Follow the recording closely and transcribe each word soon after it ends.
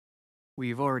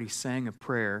We've already sang a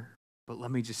prayer, but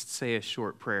let me just say a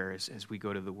short prayer as we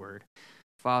go to the Word.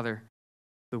 Father,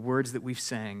 the words that we've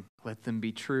sang, let them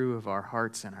be true of our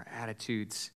hearts and our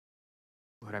attitudes.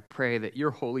 Lord, I pray that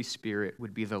your Holy Spirit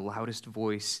would be the loudest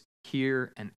voice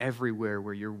here and everywhere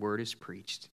where your word is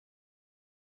preached.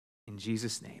 In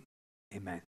Jesus' name,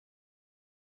 amen.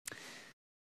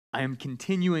 I am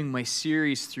continuing my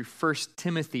series through 1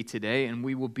 Timothy today, and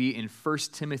we will be in 1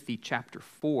 Timothy chapter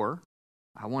 4.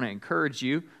 I want to encourage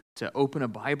you to open a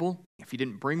Bible. If you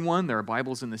didn't bring one, there are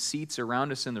Bibles in the seats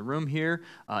around us in the room here.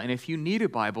 And if you need a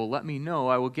Bible, let me know.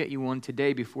 I will get you one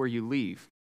today before you leave.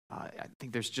 I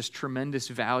think there's just tremendous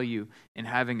value in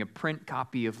having a print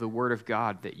copy of the Word of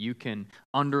God that you can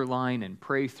underline and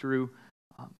pray through.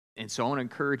 And so I want to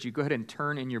encourage you, go ahead and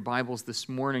turn in your Bibles this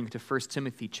morning to 1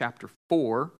 Timothy chapter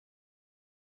 4.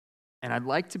 And I'd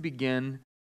like to begin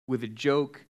with a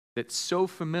joke that's so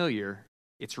familiar,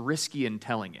 it's risky in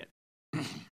telling it.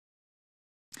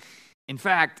 In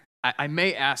fact, I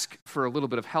may ask for a little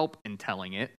bit of help in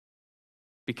telling it,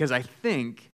 because I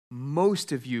think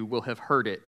most of you will have heard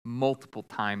it multiple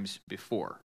times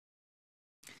before.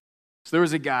 So there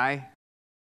was a guy,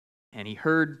 and he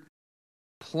heard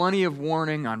plenty of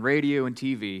warning on radio and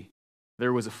TV.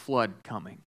 There was a flood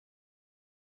coming.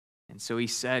 And so he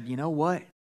said, you know what?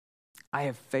 I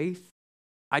have faith.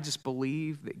 I just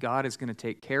believe that God is going to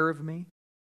take care of me.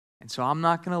 And so I'm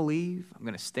not going to leave. I'm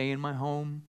going to stay in my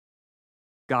home.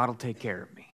 God will take care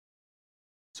of me.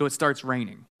 So it starts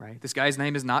raining, right? This guy's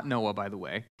name is not Noah, by the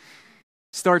way.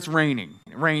 It starts raining.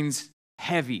 It rains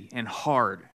heavy and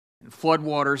hard. And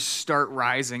floodwaters start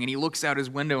rising. And he looks out his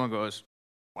window and goes,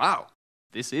 wow,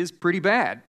 this is pretty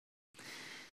bad.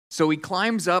 So he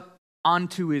climbs up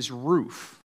onto his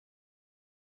roof.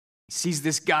 He sees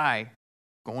this guy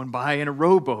going by in a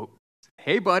rowboat.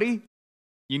 Hey, buddy,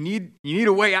 you need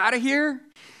a way out of here?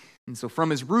 And so from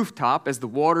his rooftop, as the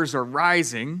waters are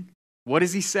rising, what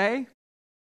does he say?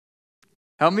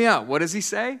 Help me out. What does he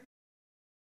say?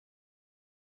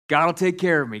 God will take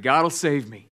care of me. God will save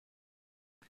me.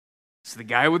 So the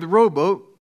guy with the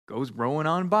rowboat goes rowing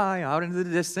on by out into the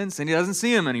distance, and he doesn't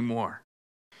see him anymore.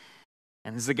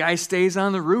 And as the guy stays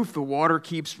on the roof, the water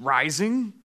keeps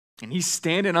rising, and he's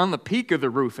standing on the peak of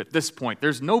the roof at this point.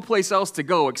 There's no place else to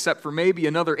go except for maybe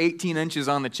another 18 inches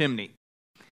on the chimney.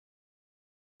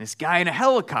 This guy in a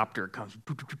helicopter comes,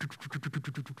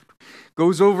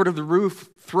 goes over to the roof,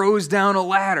 throws down a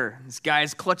ladder. This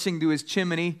guy's clutching to his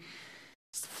chimney.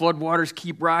 The floodwaters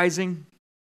keep rising.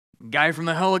 The guy from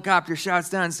the helicopter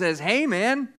shouts down and says, hey,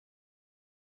 man,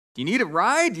 do you need a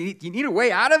ride? Do you need a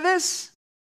way out of this?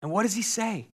 And what does he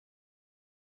say?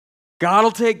 God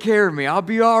will take care of me. I'll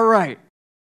be all right.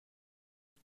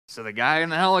 So the guy in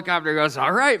the helicopter goes,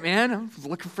 all right, man, I'm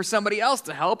looking for somebody else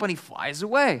to help, and he flies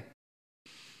away.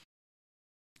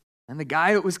 And the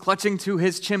guy that was clutching to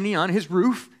his chimney on his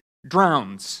roof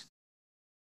drowns.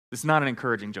 This is not an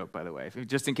encouraging joke, by the way,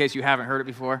 just in case you haven't heard it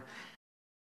before.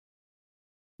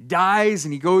 Dies,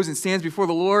 and he goes and stands before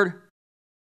the Lord,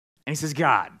 and he says,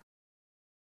 God,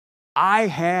 I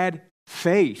had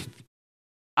faith.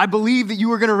 I believe that you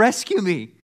were going to rescue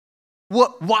me.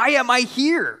 Why am I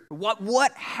here?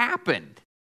 What happened?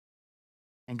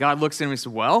 And God looks at him and says,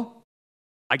 well,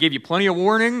 I gave you plenty of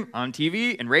warning on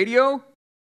TV and radio.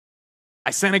 I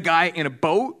sent a guy in a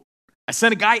boat. I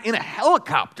sent a guy in a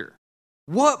helicopter.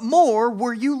 What more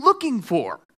were you looking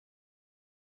for?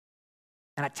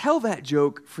 And I tell that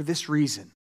joke for this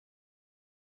reason.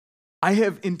 I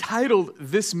have entitled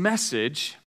this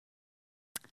message,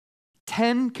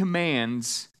 10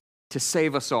 Commands to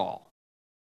Save Us All.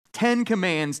 10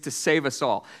 Commands to Save Us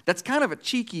All. That's kind of a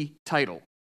cheeky title.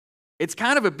 It's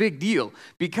kind of a big deal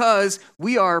because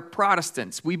we are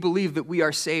Protestants. We believe that we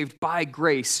are saved by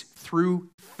grace through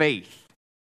faith.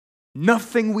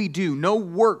 Nothing we do, no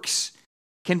works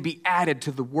can be added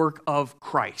to the work of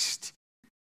Christ.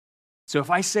 So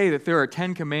if I say that there are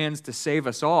 10 commands to save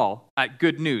us all,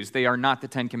 good news, they are not the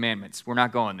 10 commandments. We're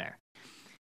not going there.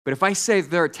 But if I say that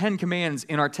there are 10 commands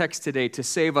in our text today to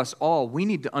save us all, we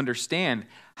need to understand,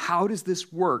 how does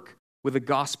this work with the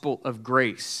gospel of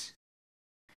grace?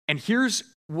 And here's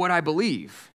what I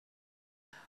believe.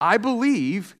 I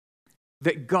believe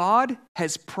that God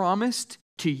has promised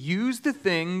to use the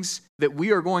things that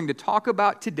we are going to talk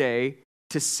about today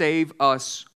to save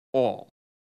us all.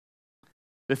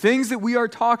 The things that we are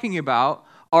talking about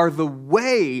are the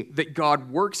way that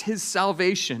God works his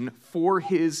salvation for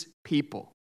his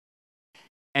people.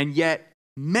 And yet,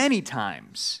 many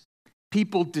times,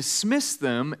 people dismiss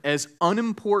them as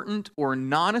unimportant or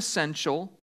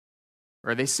non-essential,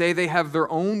 or they say they have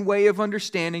their own way of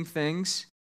understanding things,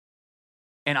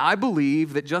 And I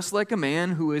believe that just like a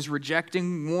man who is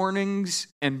rejecting warnings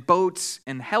and boats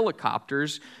and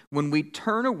helicopters, when we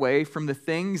turn away from the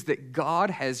things that God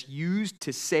has used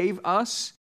to save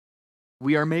us,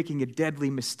 we are making a deadly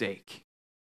mistake.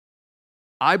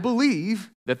 I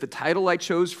believe that the title I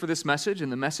chose for this message and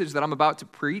the message that I'm about to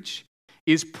preach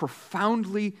is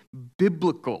profoundly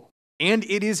biblical, and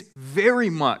it is very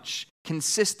much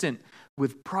consistent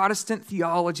with Protestant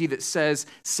theology that says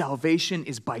salvation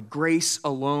is by grace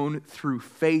alone, through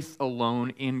faith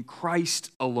alone, in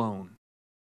Christ alone.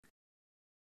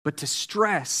 But to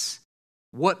stress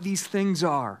what these things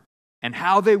are and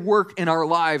how they work in our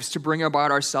lives to bring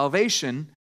about our salvation,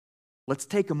 let's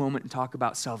take a moment and talk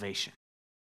about salvation.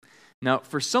 Now,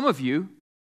 for some of you,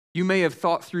 you may have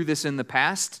thought through this in the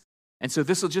past, and so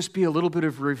this will just be a little bit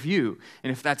of review.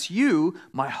 And if that's you,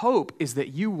 my hope is that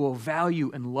you will value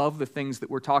and love the things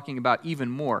that we're talking about even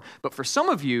more. But for some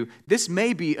of you, this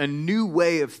may be a new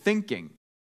way of thinking.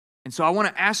 And so I want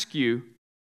to ask you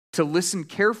to listen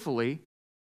carefully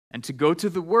and to go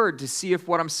to the Word to see if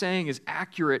what I'm saying is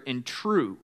accurate and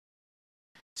true.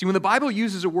 See, when the Bible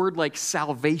uses a word like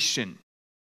salvation,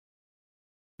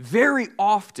 very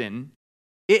often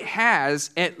it has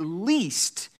at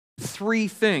least three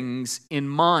things in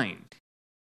mind.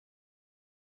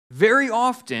 Very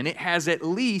often, it has at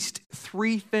least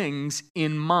three things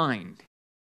in mind.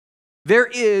 There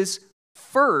is,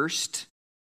 first,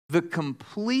 the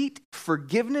complete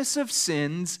forgiveness of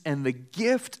sins and the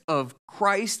gift of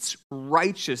Christ's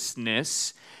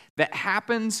righteousness that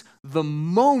happens the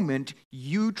moment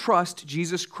you trust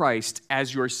Jesus Christ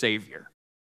as your Savior.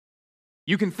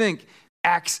 You can think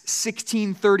Acts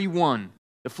 16:31.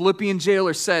 The Philippian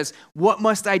jailer says, "What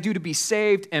must I do to be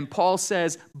saved?" And Paul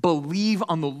says, "Believe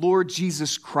on the Lord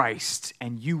Jesus Christ,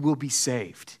 and you will be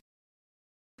saved."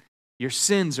 Your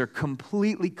sins are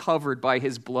completely covered by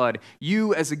his blood.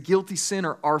 You, as a guilty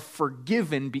sinner, are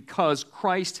forgiven because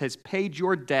Christ has paid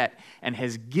your debt and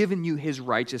has given you his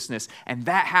righteousness. And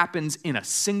that happens in a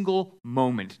single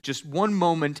moment. Just one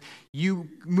moment, you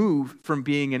move from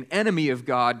being an enemy of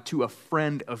God to a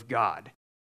friend of God.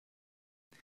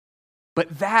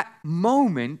 But that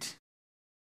moment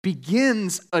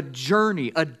begins a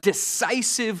journey, a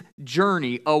decisive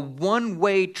journey, a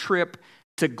one-way trip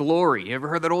to glory. You ever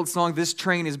heard that old song, "This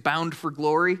train is bound for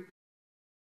glory"?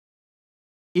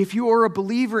 If you are a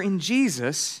believer in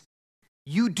Jesus,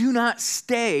 you do not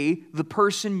stay the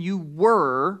person you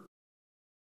were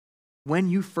when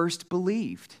you first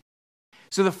believed.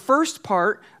 So the first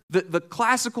part, the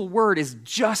classical word is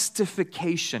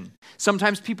justification.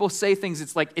 Sometimes people say things,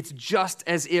 it's like, it's just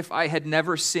as if I had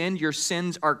never sinned. Your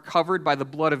sins are covered by the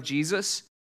blood of Jesus.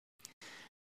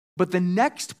 But the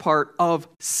next part of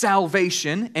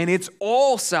salvation, and it's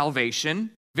all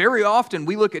salvation, very often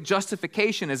we look at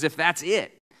justification as if that's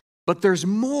it. But there's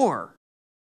more.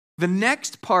 The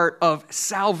next part of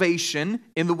salvation,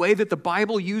 in the way that the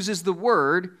Bible uses the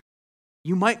word,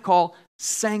 you might call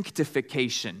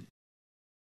sanctification.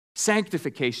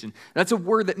 Sanctification. That's a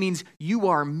word that means you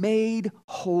are made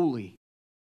holy.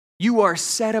 You are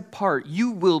set apart.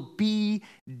 You will be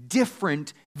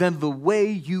different than the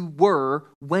way you were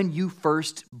when you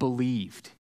first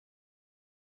believed.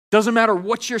 Doesn't matter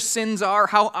what your sins are,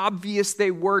 how obvious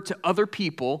they were to other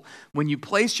people. When you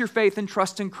place your faith and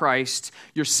trust in Christ,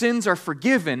 your sins are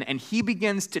forgiven, and he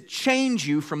begins to change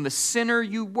you from the sinner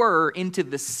you were into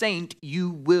the saint you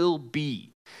will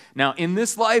be. Now, in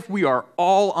this life, we are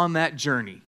all on that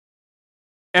journey.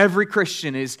 Every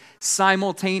Christian is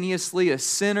simultaneously a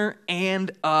sinner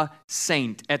and a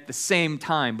saint at the same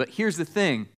time. But here's the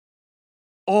thing.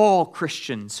 All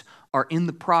Christians are in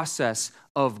the process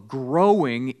of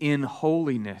growing in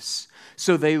holiness.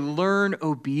 So they learn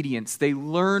obedience. They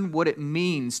learn what it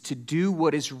means to do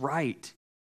what is right.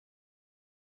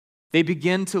 They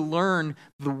begin to learn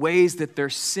the ways that their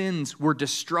sins were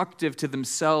destructive to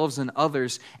themselves and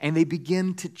others, and they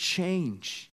begin to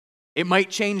change. It might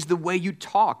change the way you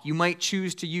talk. You might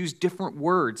choose to use different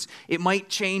words. It might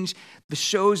change the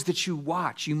shows that you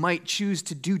watch. You might choose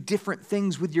to do different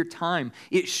things with your time.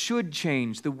 It should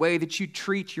change the way that you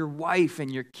treat your wife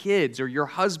and your kids, or your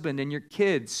husband and your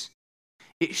kids.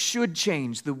 It should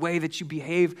change the way that you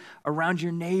behave around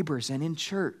your neighbors and in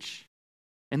church.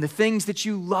 And the things that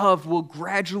you love will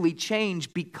gradually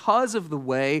change because of the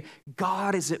way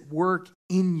God is at work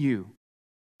in you.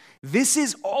 This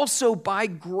is also by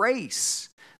grace.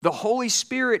 The Holy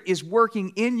Spirit is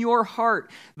working in your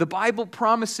heart. The Bible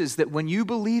promises that when you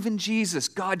believe in Jesus,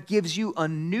 God gives you a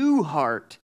new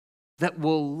heart that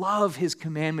will love his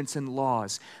commandments and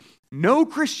laws. No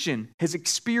Christian has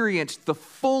experienced the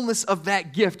fullness of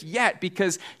that gift yet,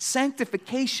 because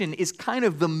sanctification is kind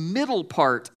of the middle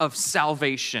part of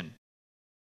salvation.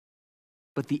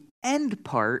 But the end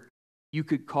part you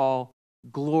could call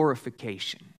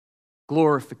glorification.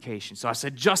 Glorification. So I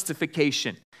said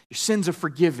justification. Your sins are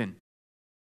forgiven.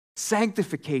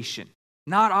 Sanctification.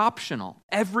 Not optional.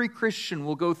 Every Christian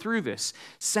will go through this.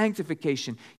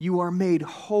 Sanctification. You are made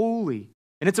holy.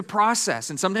 And it's a process,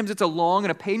 and sometimes it's a long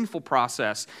and a painful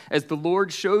process as the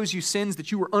Lord shows you sins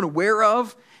that you were unaware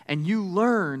of, and you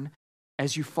learn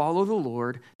as you follow the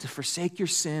Lord to forsake your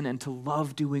sin and to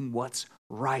love doing what's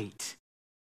right.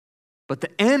 But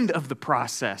the end of the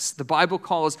process, the Bible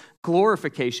calls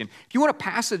glorification. If you want a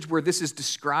passage where this is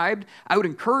described, I would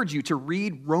encourage you to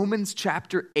read Romans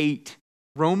chapter 8.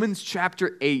 Romans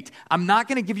chapter 8. I'm not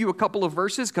going to give you a couple of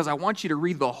verses because I want you to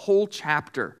read the whole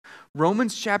chapter.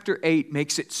 Romans chapter 8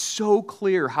 makes it so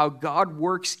clear how God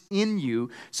works in you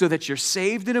so that you're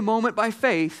saved in a moment by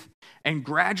faith and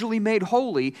gradually made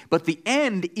holy, but the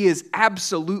end is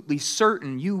absolutely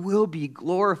certain. You will be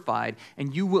glorified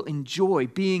and you will enjoy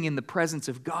being in the presence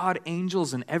of God,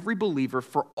 angels, and every believer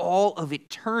for all of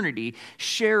eternity,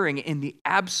 sharing in the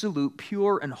absolute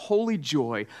pure and holy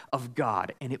joy of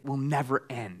God, and it will never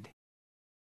end.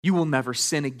 You will never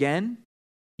sin again.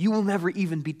 You will never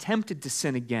even be tempted to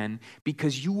sin again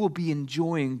because you will be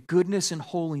enjoying goodness and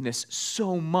holiness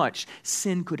so much,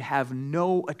 sin could have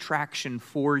no attraction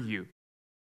for you.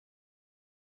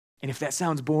 And if that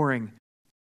sounds boring,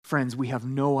 friends, we have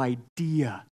no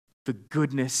idea the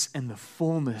goodness and the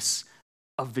fullness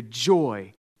of the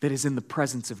joy that is in the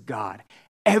presence of God.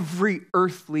 Every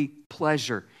earthly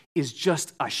pleasure is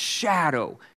just a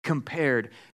shadow compared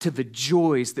to the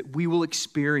joys that we will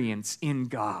experience in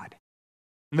God.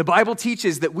 And the Bible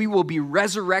teaches that we will be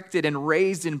resurrected and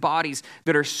raised in bodies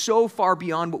that are so far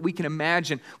beyond what we can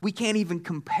imagine. We can't even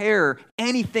compare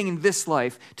anything in this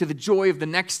life to the joy of the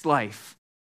next life.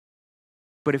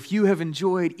 But if you have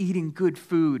enjoyed eating good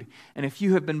food, and if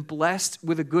you have been blessed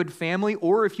with a good family,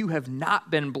 or if you have not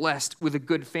been blessed with a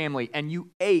good family, and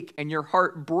you ache and your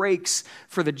heart breaks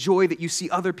for the joy that you see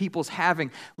other people's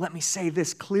having, let me say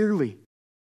this clearly.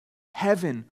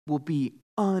 Heaven will be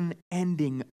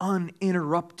unending,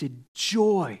 uninterrupted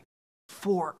joy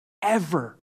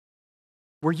forever,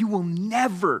 where you will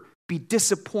never be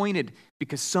disappointed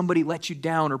because somebody let you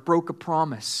down or broke a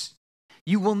promise.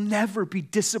 You will never be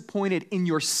disappointed in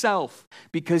yourself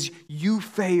because you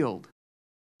failed.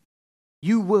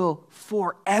 You will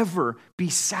forever be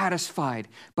satisfied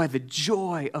by the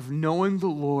joy of knowing the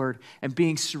Lord and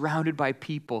being surrounded by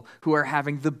people who are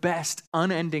having the best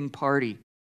unending party.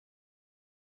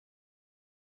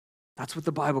 That's what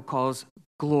the Bible calls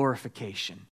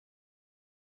glorification.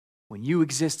 When you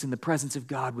exist in the presence of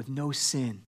God with no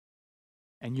sin,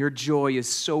 and your joy is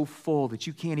so full that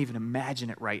you can't even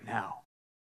imagine it right now.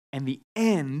 And the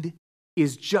end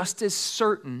is just as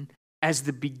certain as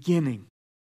the beginning.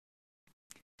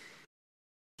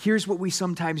 Here's what we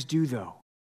sometimes do, though.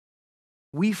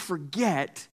 We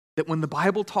forget that when the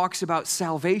Bible talks about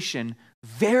salvation,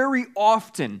 very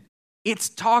often it's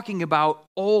talking about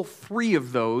all three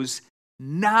of those,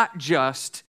 not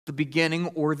just the beginning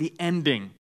or the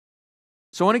ending.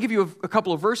 So I want to give you a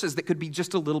couple of verses that could be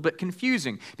just a little bit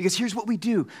confusing, because here's what we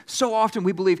do. So often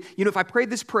we believe, if I prayed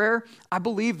this prayer, I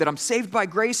believe that I'm saved by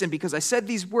grace, and because I said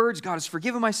these words, God has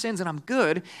forgiven my sins and I'm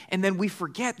good. And then we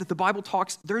forget that the Bible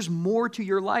talks, there's more to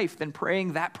your life than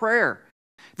praying that prayer.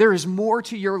 There is more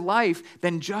to your life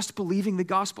than just believing the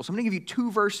gospel. So I'm going to give you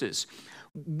two verses.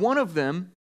 One of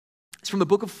them is from the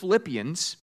book of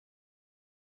Philippians.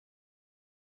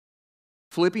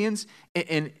 Philippians,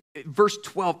 and verse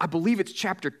 12, I believe it's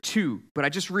chapter 2, but I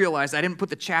just realized I didn't put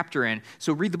the chapter in,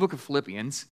 so read the book of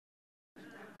Philippians.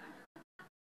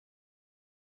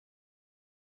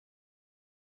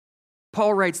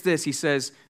 Paul writes this, he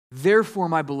says, "Therefore,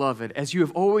 my beloved, as you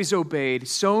have always obeyed,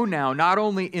 so now, not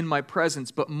only in my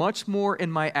presence, but much more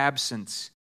in my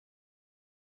absence,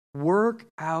 work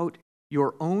out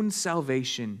your own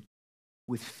salvation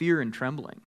with fear and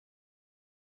trembling.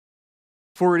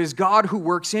 For it is God who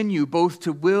works in you both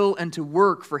to will and to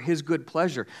work for his good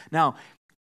pleasure." Now,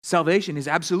 salvation is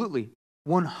absolutely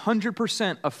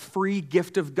 100% a free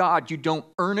gift of God. You don't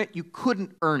earn it. You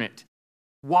couldn't earn it.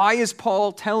 Why is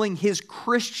Paul telling his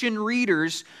Christian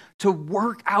readers to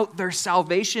work out their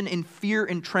salvation in fear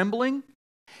and trembling?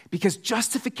 Because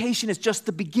justification is just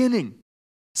the beginning.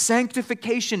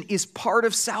 Sanctification is part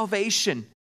of salvation.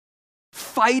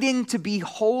 Fighting to be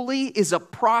holy is a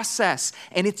process,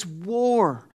 and it's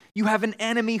war. You have an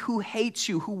enemy who hates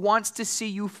you, who wants to see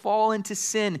you fall into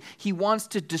sin. He wants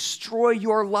to destroy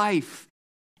your life.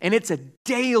 And it's a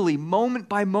daily,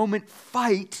 moment-by-moment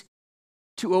fight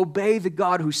to obey the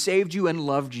God who saved you and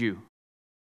loved you.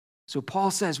 So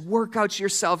Paul says, work out your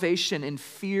salvation in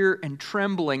fear and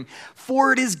trembling,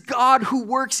 for it is God who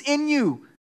works in you.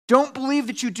 Don't believe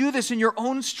that you do this in your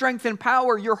own strength and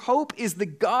power. Your hope is the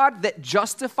God that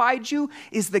justified you,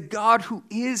 is the God who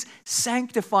is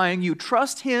sanctifying you.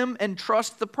 Trust Him and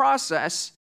trust the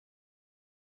process,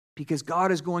 because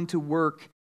God is going to work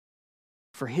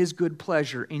for His good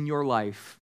pleasure in your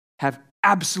life. Have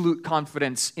absolute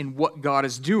confidence in what God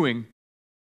is doing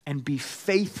and be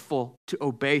faithful to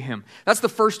obey Him. That's the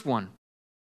first one.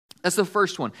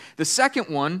 The second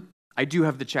one, I do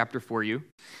have the chapter for you.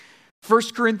 1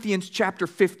 Corinthians chapter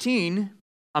 15,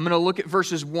 I'm going to look at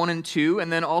verses 1 and 2,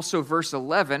 and then also verse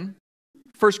 11.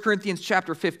 1 Corinthians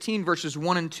chapter 15, verses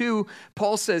 1 and 2,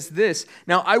 Paul says this,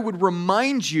 "Now I would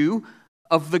remind you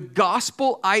of the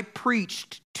gospel I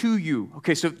preached to you."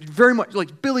 Okay, so very much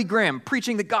like Billy Graham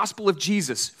preaching the gospel of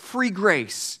Jesus, free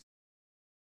grace.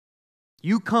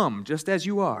 You come just as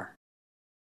you are.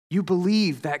 You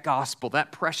believe that gospel,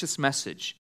 that precious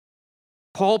message.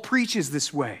 Paul preaches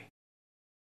this way.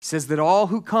 He says that all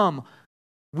who come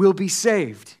will be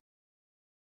saved.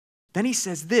 Then he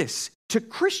says this to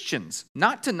Christians,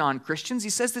 not to non-Christians. He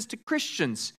says this to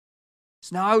Christians.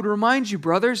 So now I would remind you,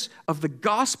 brothers, of the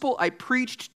gospel I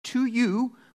preached to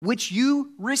you, which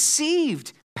you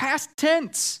received. Past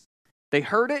tense. They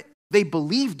heard it. They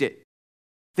believed it.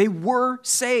 They were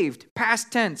saved.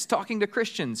 Past tense, talking to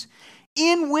Christians.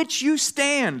 In which you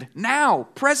stand now,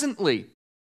 presently.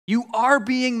 You are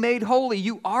being made holy.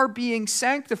 You are being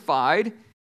sanctified.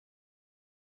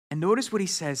 And notice what he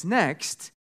says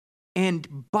next.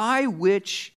 And by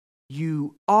which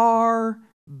you are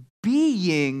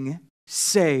being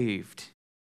saved,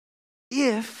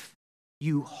 if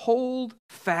you hold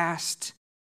fast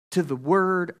to the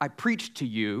word I preached to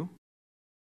you,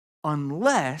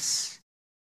 unless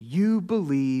you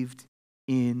believed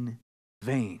in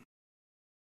vain.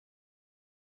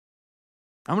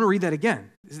 I'm going to read that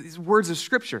again. These words of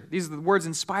Scripture. These are the words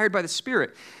inspired by the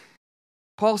Spirit.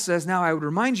 Paul says, "Now I would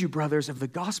remind you, brothers, of the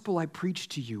gospel I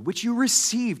preached to you, which you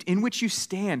received, in which you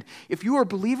stand. If you are a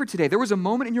believer today, there was a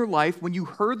moment in your life when you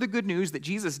heard the good news that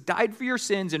Jesus died for your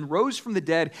sins and rose from the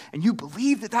dead, and you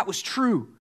believed that that was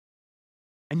true.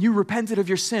 And you repented of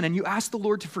your sin, and you asked the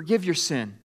Lord to forgive your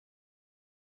sin.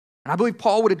 And I believe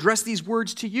Paul would address these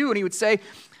words to you, and he would say,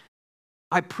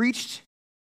 I preached,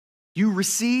 you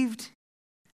received.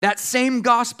 That same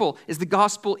gospel is the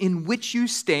gospel in which you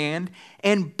stand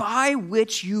and by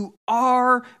which you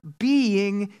are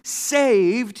being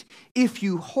saved if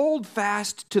you hold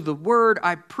fast to the word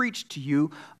I preached to you,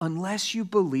 unless you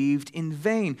believed in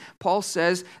vain." Paul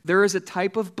says there is a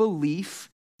type of belief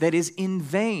that is in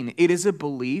vain. It is a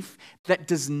belief that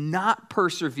does not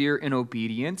persevere in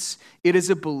obedience. It is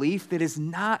a belief that is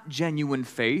not genuine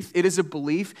faith. It is a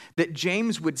belief that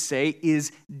James would say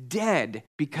is dead,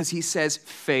 because he says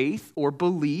faith or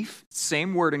belief,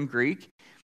 same word in Greek,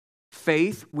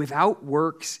 faith without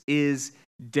works is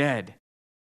dead.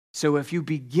 So if you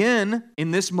begin in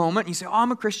this moment, you say, oh,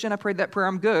 I'm a Christian, I prayed that prayer,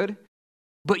 I'm good,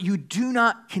 but you do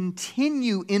not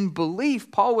continue in belief,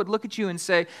 Paul would look at you and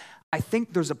say, I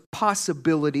think there's a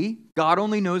possibility, God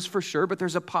only knows for sure, but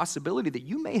there's a possibility that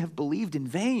you may have believed in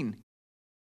vain.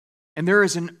 And there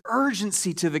is an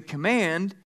urgency to the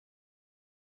command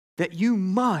that you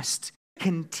must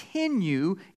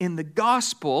continue in the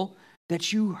gospel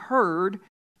that you heard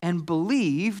and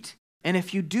believed. And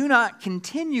if you do not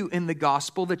continue in the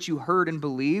gospel that you heard and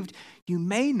believed, you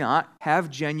may not have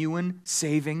genuine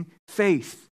saving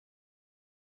faith.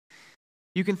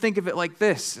 You can think of it like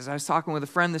this. As I was talking with a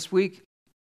friend this week,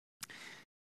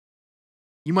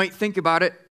 you might think about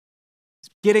it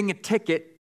getting a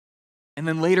ticket and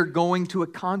then later going to a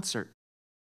concert.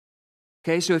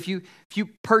 Okay, so if you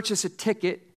purchase a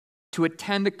ticket to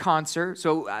attend a concert,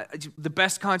 so the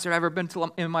best concert I've ever been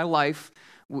to in my life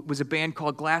was a band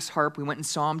called Glass Harp. We went and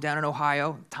saw them down in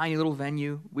Ohio, tiny little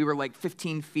venue. We were like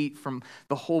 15 feet from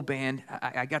the whole band.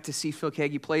 I got to see Phil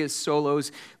Keaggy play his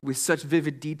solos with such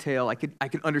vivid detail. I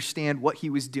could understand what he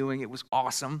was doing. It was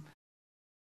awesome.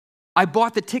 I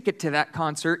bought the ticket to that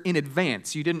concert in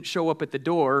advance. You didn't show up at the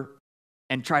door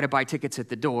and try to buy tickets at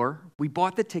the door. We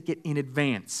bought the ticket in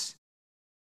advance.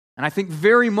 And I think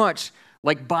very much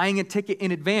like buying a ticket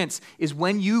in advance is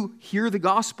when you hear the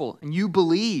gospel and you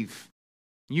believe.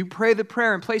 You pray the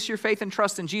prayer and place your faith and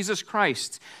trust in Jesus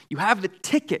Christ. You have the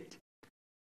ticket.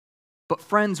 But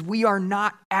friends, we are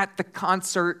not at the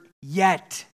concert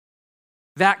yet.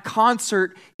 That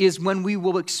concert is when we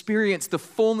will experience the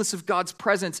fullness of God's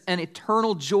presence and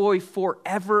eternal joy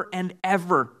forever and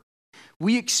ever.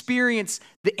 We experience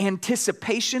the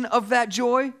anticipation of that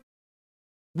joy.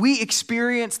 We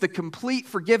experience the complete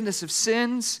forgiveness of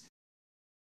sins.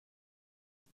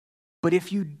 But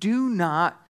if you do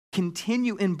not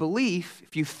continue in belief,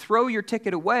 if you throw your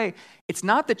ticket away, it's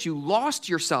not that you lost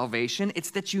your salvation,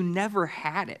 it's that you never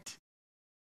had it.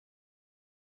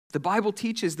 The Bible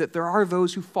teaches that there are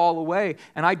those who fall away,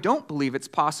 and I don't believe it's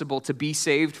possible to be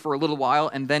saved for a little while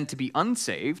and then to be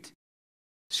unsaved.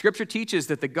 Scripture teaches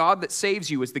that the God that saves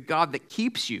you is the God that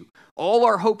keeps you. All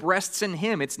our hope rests in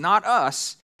Him. It's not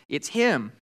us, it's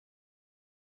Him.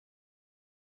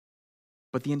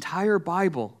 But the entire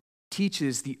Bible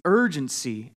teaches the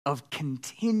urgency of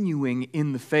continuing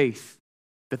in the faith,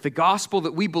 that the gospel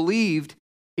that we believed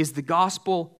is the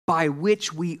gospel by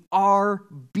which we are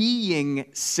being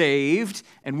saved,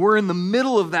 and we're in the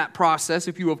middle of that process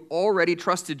if you have already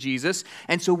trusted Jesus,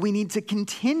 and so we need to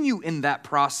continue in that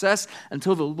process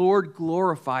until the Lord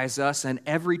glorifies us and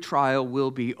every trial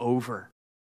will be over.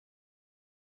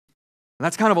 And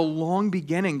that's kind of a long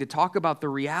beginning to talk about the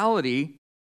reality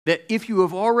that if you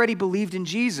have already believed in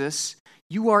Jesus,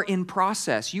 you are in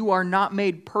process. You are not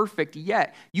made perfect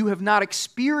yet. You have not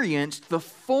experienced the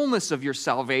fullness of your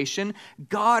salvation.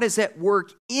 God is at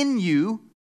work in you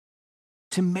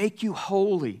to make you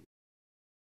holy.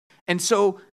 And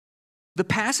so the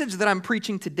passage that I'm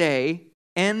preaching today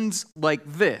ends like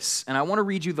this. And I want to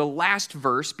read you the last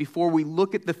verse before we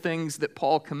look at the things that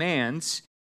Paul commands,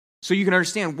 so you can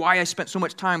understand why I spent so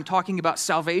much time talking about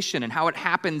salvation and how it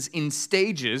happens in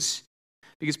stages.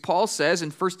 Because Paul says in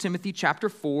 1 Timothy chapter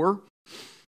 4,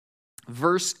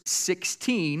 verse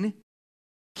 16,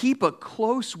 keep a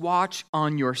close watch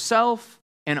on yourself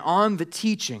and on the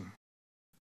teaching.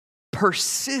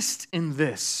 Persist in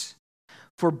this,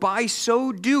 for by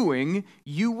so doing,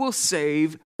 you will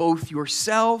save both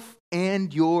yourself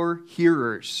and your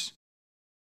hearers.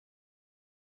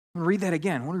 I'm going to read that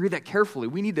again. I want to read that carefully.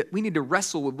 We need to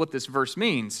wrestle with what this verse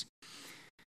means.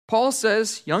 Paul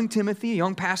says, young Timothy,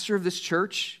 young pastor of this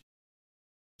church,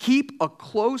 keep a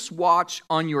close watch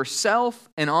on yourself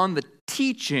and on the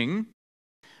teaching.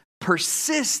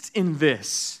 Persist in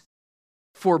this,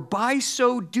 for by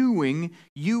so doing,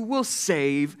 you will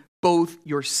save both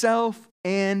yourself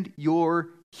and your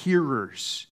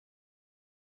hearers.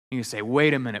 You say,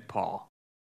 wait a minute, Paul.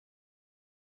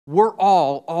 We're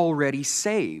all already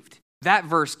saved. That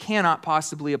verse cannot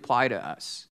possibly apply to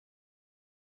us.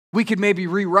 We could maybe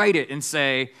rewrite it and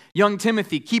say, young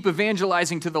Timothy, keep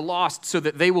evangelizing to the lost so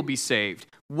that they will be saved.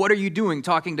 What are you doing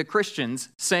talking to Christians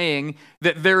saying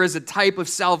that there is a type of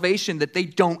salvation that they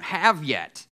don't have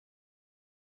yet?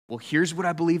 Well, here's what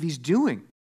I believe he's doing.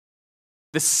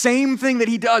 The same thing that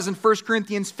he does in 1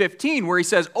 Corinthians 15, where he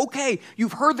says, okay,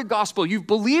 you've heard the gospel, you've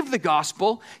believed the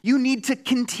gospel, you need to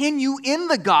continue in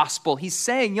the gospel. He's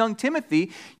saying, young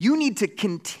Timothy, you need to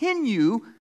continue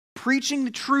preaching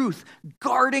the truth,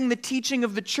 guarding the teaching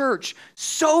of the church,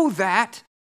 so that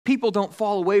people don't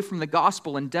fall away from the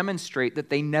gospel and demonstrate that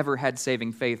they never had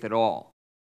saving faith at all.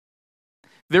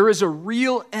 There is a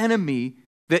real enemy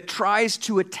that tries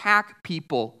to attack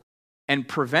people and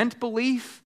prevent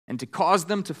belief and to cause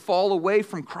them to fall away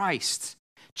from Christ.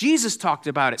 Jesus talked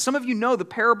about it. Some of you know the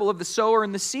parable of the sower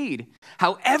and the seed,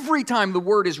 how every time the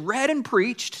word is read and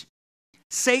preached,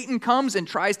 Satan comes and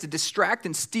tries to distract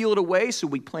and steal it away so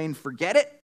we plain forget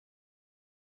it.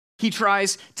 He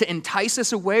tries to entice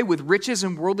us away with riches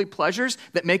and worldly pleasures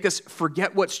that make us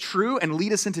forget what's true and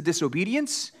lead us into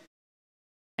disobedience.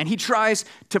 And he tries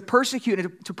to persecute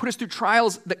and to put us through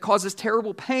trials that cause us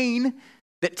terrible pain,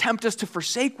 that tempt us to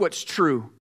forsake what's true.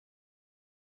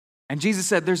 And Jesus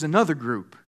said there's another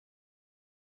group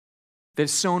that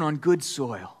is sown on good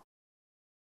soil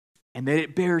and that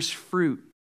it bears fruit.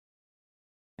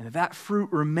 And that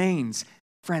fruit remains.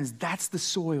 Friends, that's the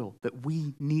soil that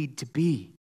we need to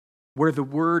be, where the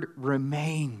word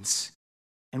remains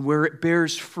and where it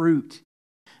bears fruit.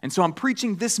 And so I'm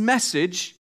preaching this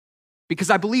message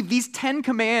because I believe these 10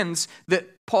 commands that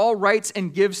Paul writes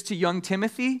and gives to young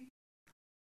Timothy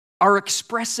are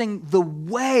expressing the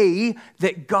way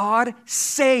that God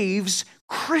saves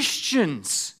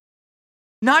Christians.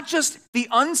 Not just the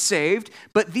unsaved,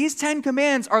 but these 10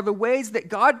 commands are the ways that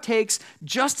God takes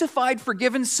justified,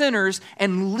 forgiven sinners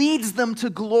and leads them to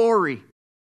glory.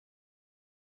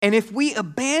 And if we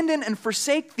abandon and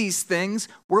forsake these things,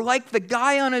 we're like the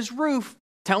guy on his roof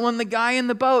telling the guy in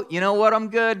the boat, you know what, I'm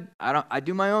good. I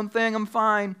do my own thing, I'm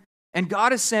fine. And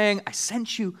God is saying, I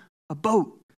sent you a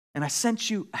boat, and I sent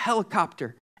you a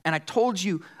helicopter, and I told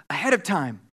you ahead of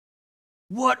time,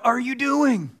 what are you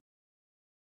doing?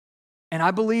 And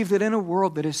I believe that in a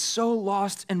world that is so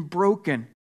lost and broken,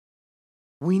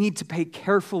 We need to pay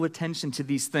careful attention to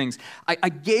these things. I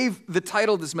gave the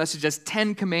title of this message as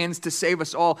 10 Commands to Save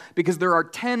Us All because there are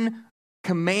 10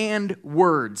 command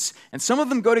words, and some of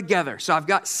them go together. So I've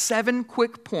got 7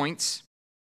 quick points.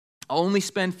 I'll only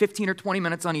spend 15 or 20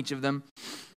 minutes on each of them.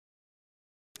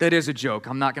 That is a joke.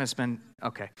 I'm not going to spend,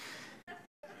 okay.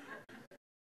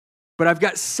 But I've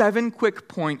got 7 quick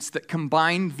points that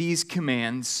combine these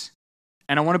commands,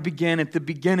 and I want to begin at the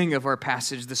beginning of our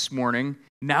passage this morning.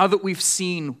 Now that we've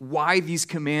seen why these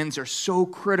commands are so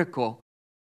critical,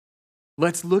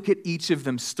 let's look at each of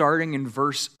them starting in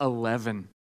verse 11.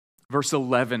 Verse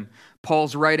 11,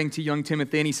 Paul's writing to young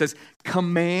Timothy, and he says,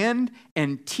 command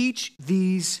and teach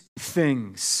these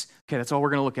things. Okay, that's all we're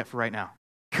going to look at for right now.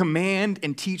 Command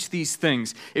and teach these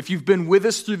things. If you've been with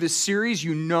us through this series,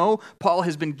 you know Paul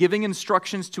has been giving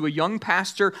instructions to a young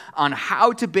pastor on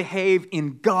how to behave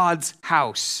in God's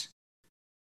house.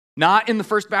 Not in the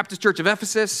First Baptist Church of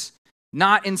Ephesus,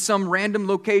 not in some random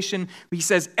location. He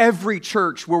says every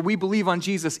church where we believe on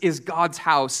Jesus is God's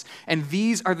house, and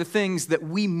these are the things that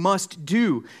we must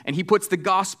do. And he puts the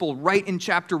gospel right in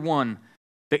chapter 1,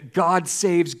 that God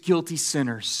saves guilty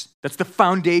sinners. That's the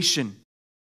foundation.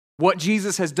 What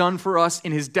Jesus has done for us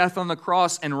in his death on the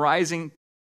cross and rising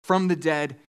from the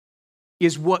dead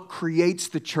is what creates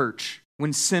the church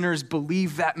when sinners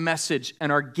believe that message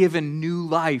and are given new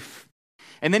life.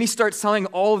 And then he starts telling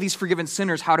all of these forgiven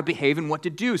sinners how to behave and what to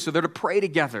do. So they're to pray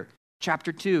together.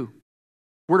 Chapter 2.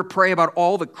 We're to pray about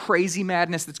all the crazy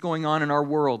madness that's going on in our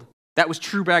world. That was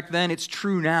true back then. It's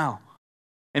true now.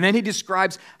 And then he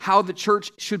describes how the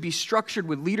church should be structured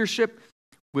with leadership,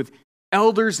 with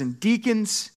elders and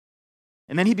deacons.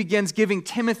 And then he begins giving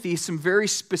Timothy some very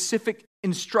specific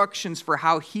instructions for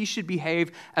how he should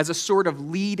behave as a sort of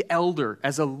lead elder,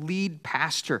 as a lead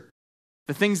pastor.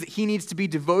 The things that he needs to be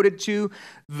devoted to,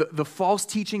 the false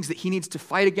teachings that he needs to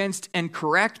fight against and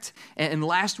correct. And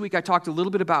last week I talked a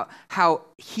little bit about how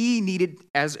he needed,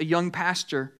 as a young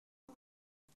pastor,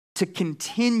 to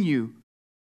continue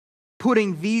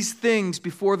putting these things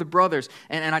before the brothers.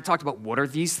 And I talked about, what are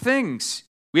these things?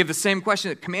 We have the same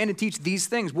question, command and teach these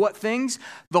things. What things?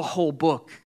 The whole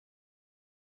book.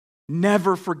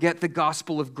 Never forget the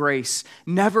gospel of grace.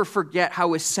 Never forget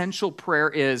how essential prayer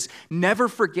is. Never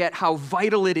forget how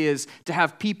vital it is to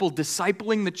have people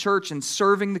discipling the church and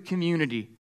serving the community.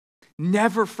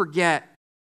 Never forget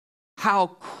how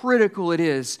critical it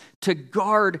is to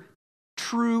guard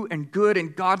true and good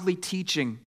and godly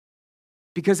teaching,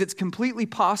 because it's completely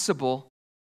possible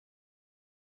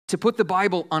to put the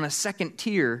Bible on a second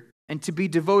tier and to be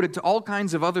devoted to all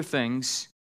kinds of other things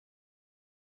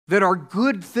that are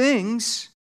good things,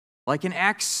 like in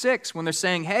Acts 6 when they're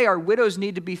saying, hey, our widows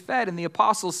need to be fed, and the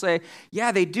apostles say,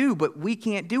 yeah, they do, but we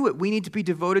can't do it. We need to be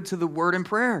devoted to the word and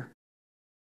prayer.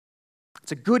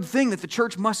 It's a good thing that the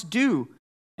church must do.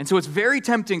 And so it's very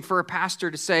tempting for a pastor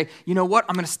to say, you know what,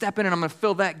 I'm going to step in and I'm going to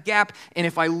fill that gap, and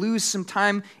if I lose some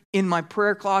time in my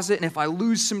prayer closet, and if I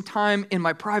lose some time in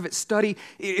my private study,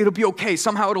 it'll be okay.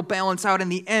 Somehow it'll balance out in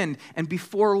the end. And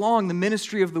before long, the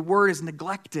ministry of the word is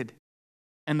neglected,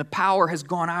 and the power has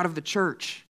gone out of the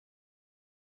church.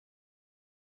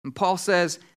 And Paul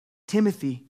says,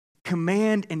 Timothy,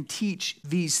 command and teach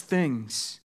these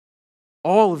things.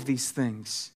 All of these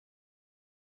things.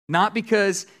 Not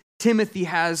because Timothy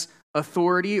has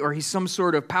authority or he's some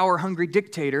sort of power-hungry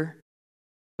dictator,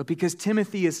 but because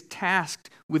Timothy is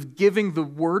tasked with giving the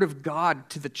word of God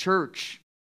to the church.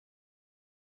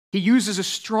 He uses a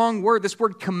strong word. This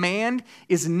word command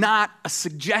is not a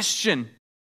suggestion.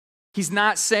 He's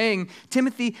not saying,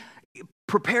 Timothy,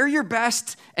 prepare your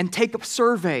best and take a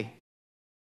survey.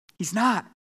 He's not.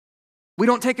 We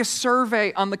don't take a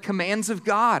survey on the commands of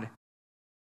God.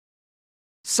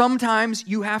 Sometimes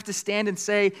you have to stand and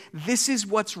say, this is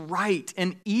what's right.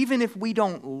 And even if we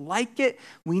don't like it,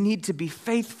 we need to be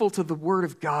faithful to the word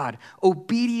of God.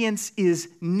 Obedience is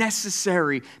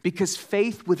necessary because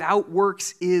faith without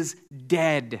works is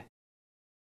dead.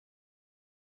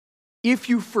 If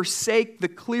you forsake the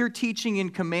clear teaching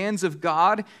and commands of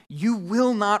God, you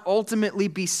will not ultimately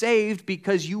be saved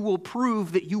because you will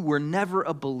prove that you were never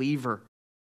a believer.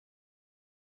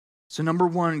 So number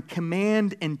one,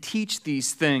 command and teach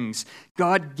these things.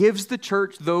 God gives the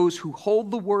church those who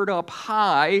hold the word up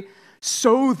high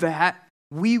so that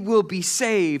we will be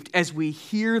saved as we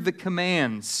hear the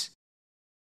commands.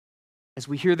 As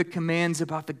we hear the commands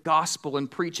about the gospel and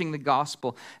preaching the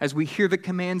gospel, as we hear the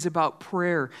commands about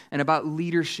prayer and about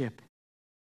leadership,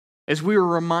 as we are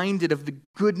reminded of the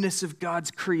goodness of God's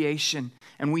creation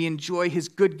and we enjoy his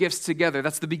good gifts together.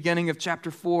 That's the beginning of chapter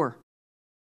 4.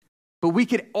 But we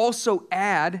could also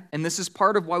add, and this is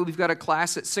part of why we've got a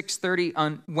class at 6:30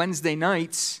 on Wednesday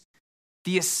nights,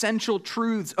 the essential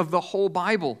truths of the whole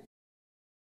Bible.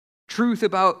 Truth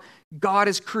about God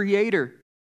as creator.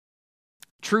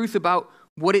 Truth about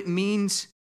what it means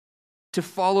to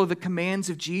follow the commands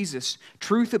of Jesus.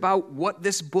 Truth about what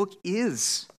this book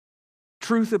is.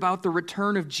 Truth about the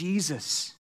return of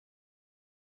Jesus.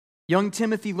 Young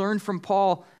Timothy learned from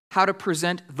Paul how to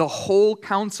present the whole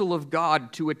counsel of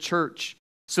God to a church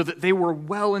so that they were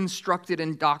well instructed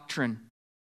in doctrine.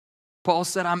 Paul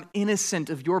said, I'm innocent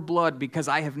of your blood because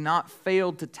I have not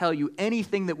failed to tell you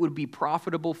anything that would be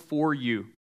profitable for you.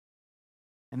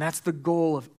 And that's the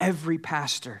goal of every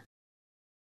pastor,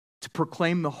 to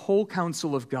proclaim the whole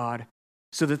counsel of God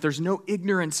so that there's no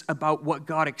ignorance about what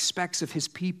God expects of his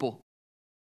people,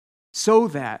 so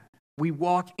that we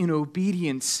walk in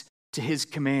obedience to his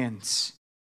commands.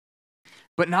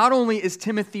 But not only is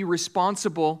Timothy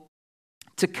responsible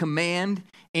to command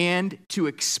and to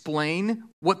explain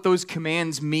what those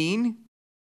commands mean,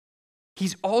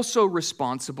 he's also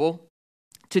responsible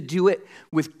to do it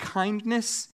with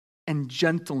kindness and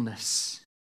gentleness.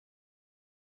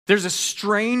 There's a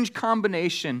strange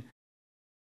combination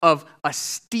of a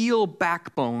steel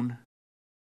backbone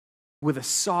with a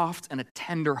soft and a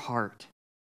tender heart.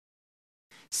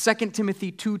 2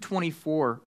 Timothy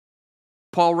 2:24,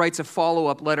 Paul writes a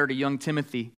follow-up letter to young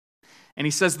Timothy, and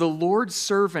he says, the Lord's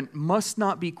servant must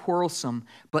not be quarrelsome,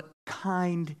 but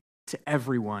kind to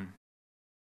everyone,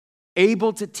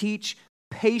 able to teach,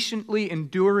 patiently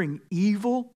enduring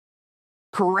evil,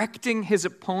 correcting his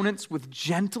opponents with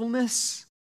gentleness.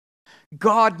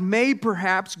 God may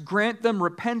perhaps grant them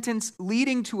repentance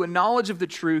leading to a knowledge of the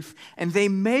truth, and they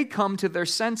may come to their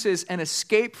senses and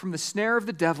escape from the snare of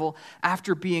the devil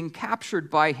after being captured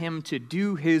by him to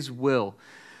do his will.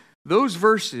 Those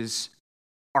verses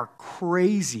are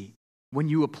crazy when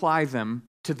you apply them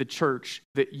to the church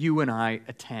that you and I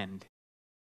attend,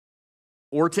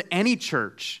 or to any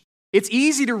church. It's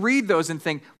easy to read those and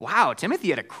think, wow, Timothy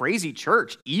had a crazy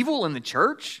church. Evil in the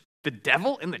church? The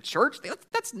devil in the church?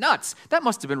 That's nuts. That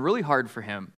must have been really hard for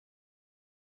him.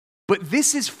 But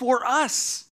this is for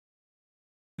us.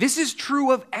 This is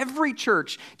true of every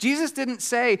church. Jesus didn't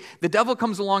say the devil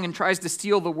comes along and tries to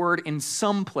steal the word in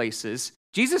some places.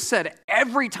 Jesus said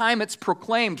every time it's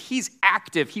proclaimed, he's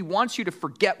active. He wants you to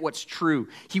forget what's true.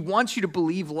 He wants you to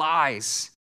believe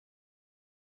lies.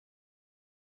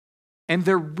 And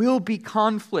there will be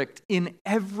conflict in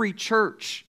every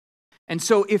church. And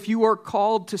so if you are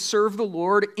called to serve the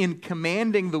Lord in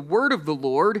commanding the word of the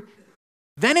Lord,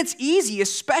 then it's easy,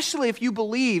 especially if you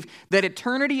believe that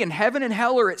eternity and heaven and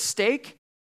hell are at stake,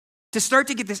 to start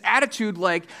to get this attitude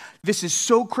like, this is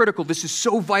so critical, this is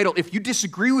so vital. If you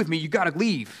disagree with me, you got to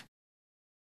leave.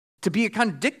 To be a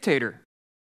kind of dictator.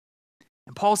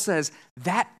 And Paul says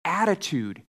that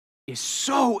attitude is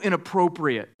so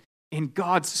inappropriate in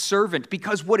God's servant,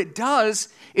 because what it does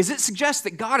is it suggests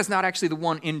that God is not actually the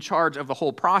one in charge of the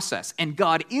whole process, and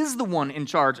God is the one in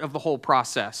charge of the whole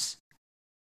process.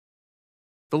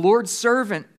 The Lord's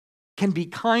servant can be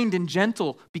kind and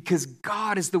gentle because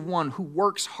God is the one who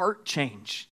works heart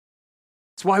change.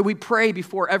 That's why we pray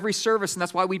before every service, and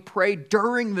that's why we pray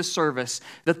during the service,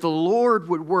 that the Lord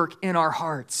would work in our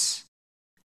hearts.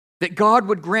 That God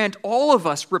would grant all of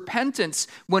us repentance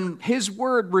when his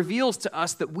word reveals to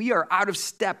us that we are out of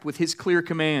step with his clear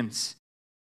commands.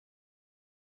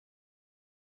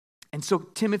 And so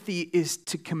Timothy is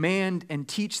to command and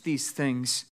teach these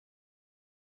things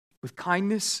with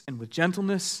kindness and with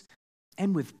gentleness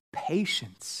and with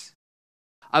patience.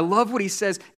 I love what he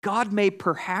says. God may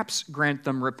perhaps grant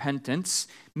them repentance,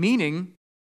 meaning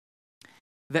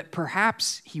that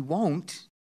perhaps he won't.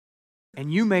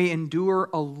 And you may endure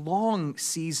a long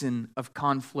season of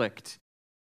conflict.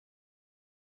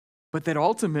 But that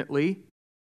ultimately,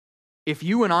 if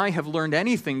you and I have learned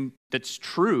anything that's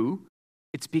true,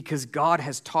 it's because God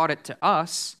has taught it to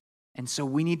us. And so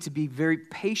we need to be very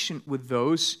patient with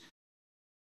those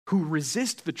who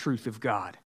resist the truth of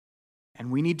God. And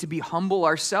we need to be humble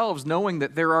ourselves, knowing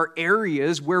that there are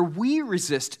areas where we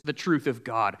resist the truth of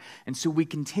God. And so we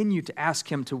continue to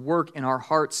ask him to work in our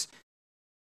hearts.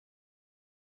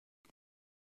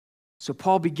 So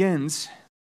Paul begins,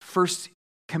 first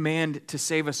command to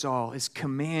save us all is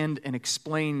command and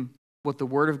explain what the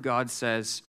Word of God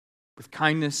says with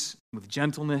kindness, with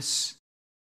gentleness,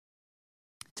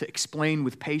 to explain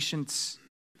with patience,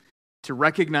 to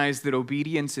recognize that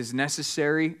obedience is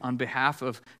necessary on behalf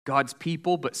of God's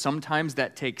people, but sometimes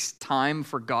that takes time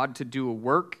for God to do a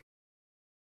work,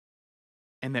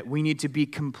 and that we need to be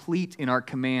complete in our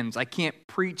commands. I can't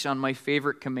preach on my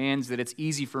favorite commands that it's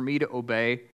easy for me to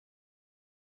obey,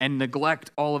 and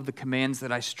neglect all of the commands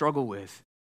that I struggle with.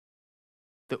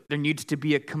 There needs to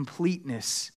be a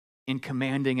completeness in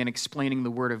commanding and explaining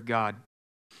the Word of God.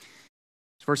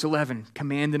 Verse 11,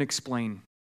 command and explain.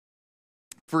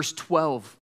 Verse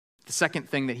 12, the second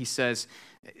thing that he says,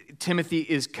 Timothy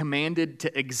is commanded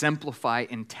to exemplify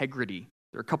integrity.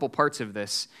 There are a couple parts of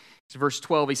this. Verse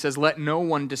 12, he says, let no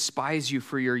one despise you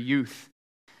for your youth,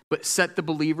 but set the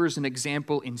believers an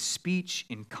example in speech,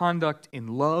 in conduct, in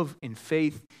love, in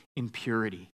faith, in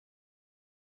purity.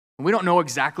 And we don't know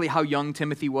exactly how young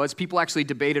Timothy was. People actually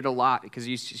debated a lot because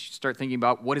you start thinking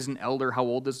about what is an elder, how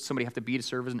old does somebody have to be to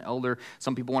serve as an elder?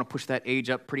 Some people want to push that age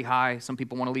up pretty high. Some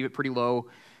people want to leave it pretty low.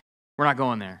 We're not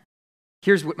going there.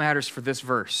 Here's what matters for this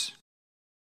verse.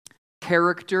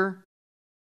 Character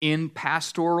in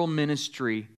pastoral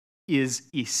ministry is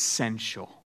essential.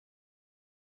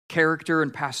 Character in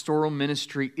pastoral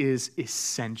ministry is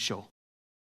essential.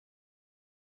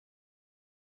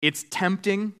 It's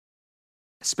tempting,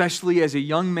 especially as a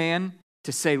young man,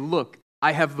 to say, look,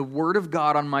 I have the Word of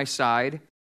God on my side.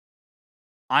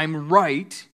 I'm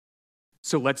right,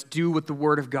 so let's do what the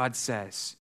Word of God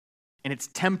says. And it's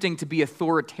tempting to be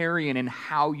authoritarian in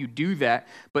how you do that,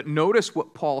 but notice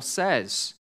what Paul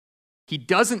says. He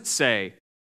doesn't say,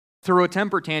 throw a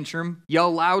temper tantrum,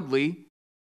 yell loudly,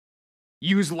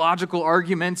 use logical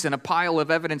arguments and a pile of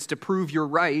evidence to prove you're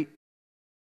right.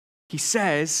 He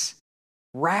says,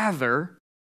 rather,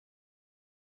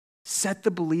 set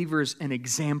the believers an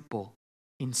example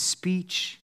in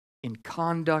speech, in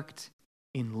conduct,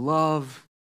 in love,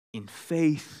 in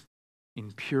faith,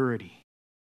 in purity.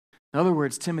 In other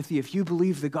words, Timothy, if you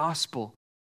believe the gospel,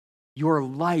 your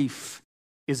life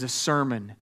is a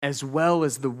sermon as well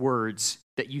as the words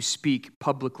that you speak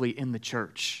publicly in the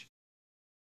church.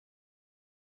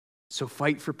 So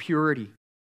fight for purity,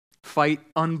 fight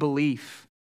unbelief,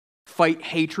 fight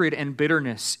hatred and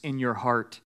bitterness in your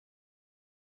heart.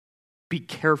 Be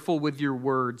careful with your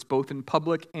words, both in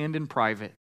public and in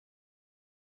private.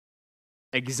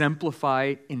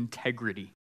 Exemplify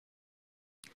integrity.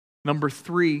 Number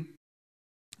 3,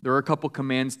 there are a couple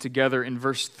commands together in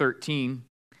verse 13.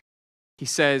 He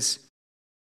says,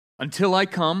 until I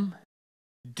come,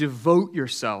 devote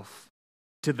yourself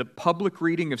to the public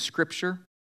reading of Scripture,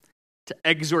 to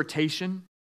exhortation,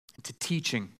 and to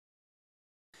teaching.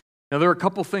 Now, there are a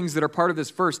couple things that are part of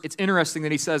this verse. It's interesting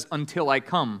that he says, until I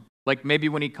come. Like maybe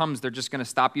when he comes, they're just going to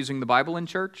stop using the Bible in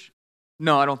church?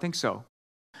 No, I don't think so.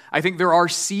 I think there are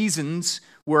seasons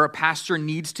where a pastor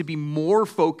needs to be more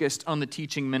focused on the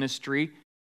teaching ministry.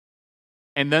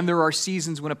 And then there are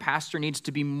seasons when a pastor needs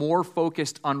to be more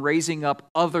focused on raising up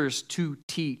others to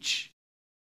teach.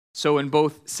 So in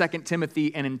both 2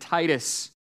 Timothy and in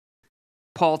Titus,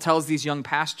 Paul tells these young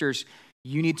pastors,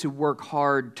 you need to work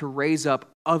hard to raise up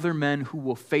other men who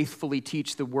will faithfully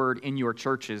teach the word in your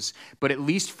churches. But at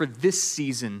least for this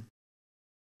season,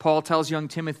 Paul tells young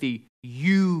Timothy,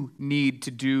 you need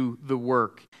to do the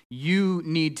work. You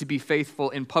need to be faithful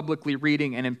in publicly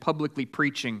reading and in publicly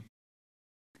preaching.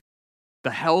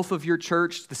 The health of your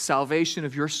church, the salvation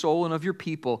of your soul and of your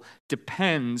people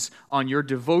depends on your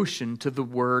devotion to the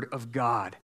Word of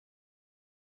God.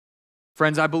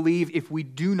 Friends, I believe if we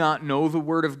do not know the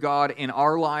Word of God in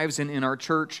our lives and in our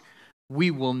church, we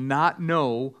will not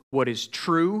know what is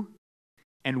true,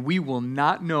 and we will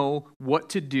not know what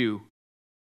to do.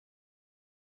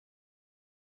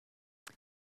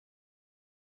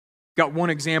 Got one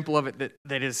example of it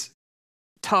that is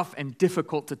tough and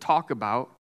difficult to talk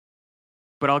about,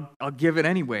 but I'll give it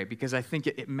anyway because I think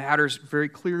it matters very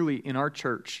clearly in our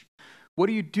church. What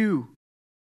do you do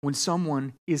when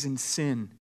someone is in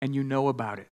sin and you know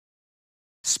about it?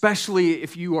 Especially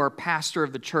if you are a pastor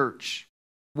of the church.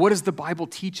 What does the Bible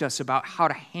teach us about how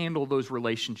to handle those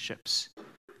relationships?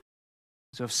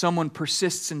 So if someone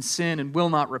persists in sin and will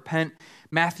not repent,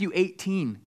 Matthew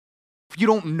 18. If you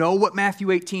don't know what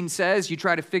Matthew 18 says, you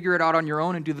try to figure it out on your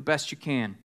own and do the best you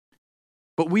can.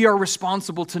 But we are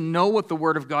responsible to know what the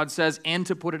Word of God says and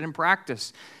to put it in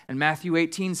practice. And Matthew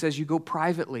 18 says you go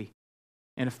privately.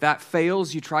 And if that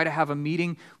fails, you try to have a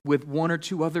meeting with one or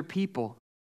two other people.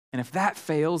 And if that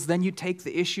fails, then you take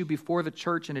the issue before the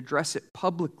church and address it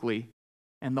publicly.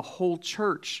 And the whole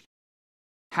church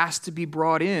has to be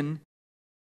brought in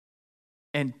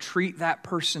and treat that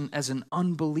person as an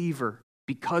unbeliever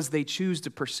because they choose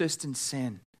to persist in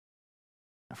sin.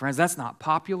 Now, friends, that's not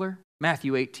popular.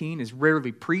 Matthew 18 is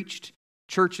rarely preached.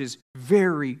 Churches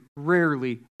very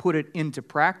rarely put it into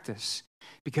practice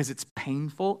because it's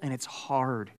painful and it's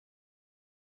hard.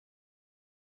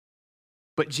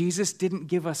 But Jesus didn't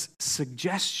give us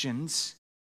suggestions.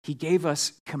 He gave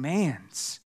us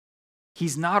commands.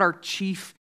 He's not our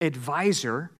chief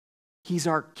advisor, he's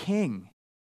our king.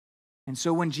 And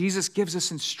so when Jesus gives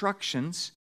us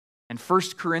instructions, and 1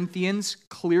 Corinthians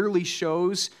clearly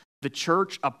shows the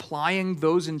church applying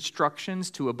those instructions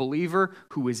to a believer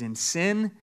who is in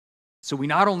sin. So we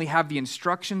not only have the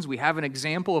instructions, we have an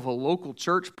example of a local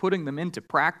church putting them into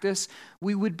practice.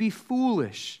 We would be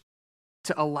foolish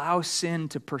to allow sin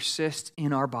to persist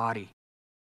in our body.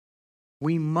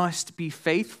 We must be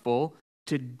faithful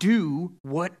to do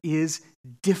what is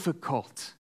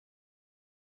difficult.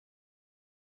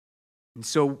 And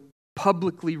so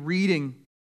publicly reading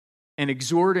and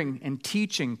exhorting and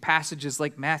teaching passages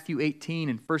like Matthew 18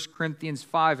 and 1 Corinthians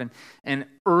 5 and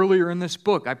earlier in this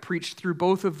book, I preached through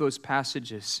both of those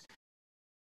passages.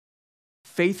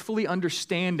 Faithfully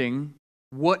understanding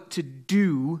what to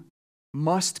do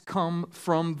must come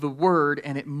from the Word,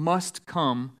 and it must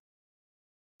come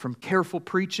from careful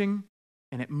preaching,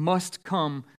 and it must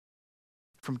come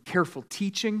from careful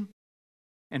teaching,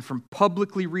 and from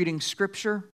publicly reading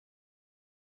Scripture.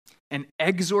 And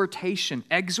exhortation.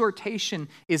 Exhortation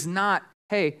is not,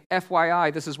 hey,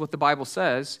 FYI, this is what the Bible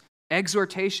says.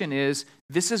 Exhortation is,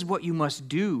 this is what you must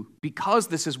do because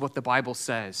this is what the Bible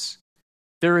says.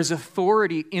 There is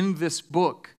authority in this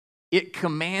book. It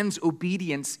commands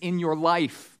obedience in your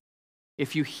life.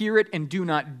 If you hear it and do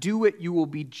not do it, you will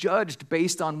be judged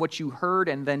based on what you heard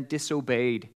and then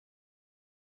disobeyed.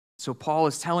 So Paul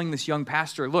is telling this young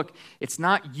pastor, look, it's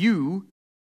not you,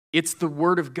 it's the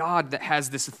Word of God that has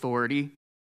this authority,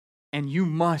 and you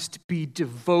must be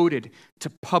devoted to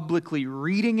publicly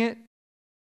reading it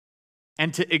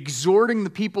and to exhorting the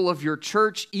people of your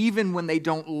church, even when they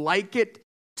don't like it,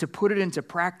 to put it into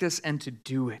practice and to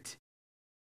do it.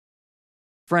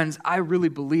 Friends, I really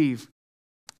believe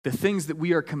the things that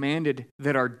we are commanded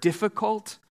that are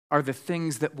difficult are the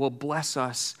things that will bless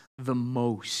us the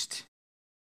most.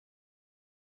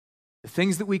 The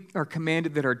things that we are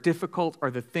commanded that are difficult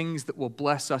are the things that will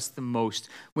bless us the most.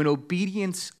 When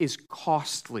obedience is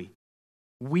costly,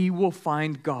 we will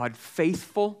find God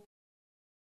faithful.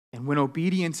 And when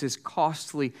obedience is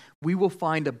costly, we will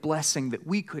find a blessing that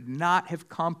we could not have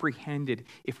comprehended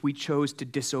if we chose to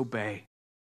disobey.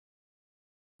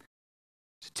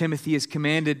 So Timothy is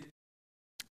commanded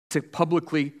to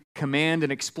publicly command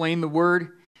and explain the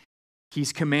word.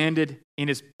 He's commanded in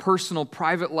his personal,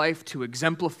 private life to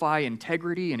exemplify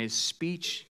integrity in his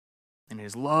speech and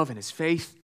his love and his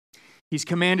faith. He's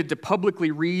commanded to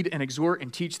publicly read and exhort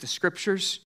and teach the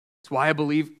Scriptures. That's why I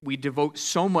believe we devote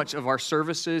so much of our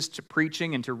services to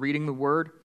preaching and to reading the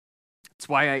Word. That's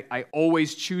why I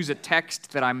always choose a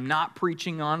text that I'm not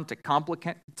preaching on to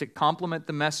complement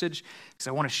the message, because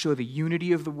I want to show the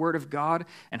unity of the Word of God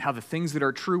and how the things that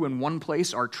are true in one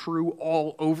place are true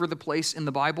all over the place in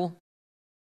the Bible.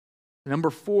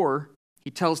 Number 4, he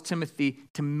tells Timothy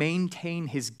to maintain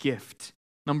his gift.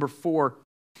 Number 4,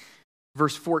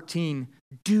 verse 14,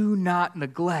 do not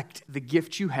neglect the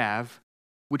gift you have,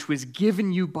 which was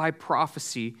given you by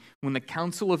prophecy when the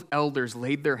council of elders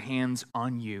laid their hands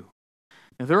on you.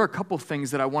 Now, there are a couple of things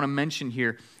that I want to mention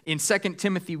here. In 2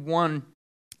 Timothy 1,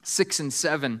 6 and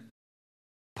 7,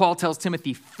 Paul tells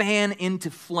Timothy, fan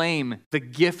into flame the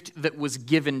gift that was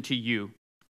given to you.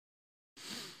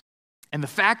 And the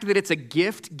fact that it's a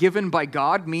gift given by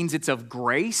God means it's of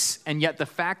grace, and yet the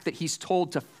fact that he's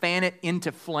told to fan it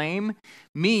into flame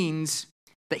means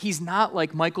that he's not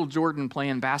like Michael Jordan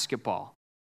playing basketball,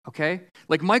 okay?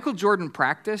 Like Michael Jordan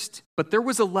practiced, but there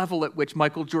was a level at which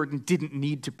Michael Jordan didn't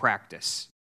need to practice.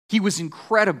 He was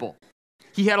incredible.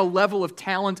 He had a level of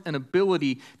talent and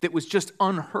ability that was just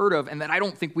unheard of and that I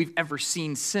don't think we've ever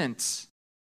seen since.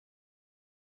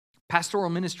 Pastoral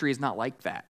ministry is not like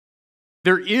that.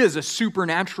 There is a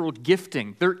supernatural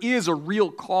gifting. There is a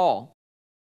real call.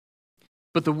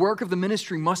 But the work of the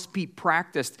ministry must be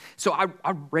practiced. So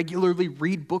I regularly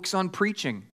read books on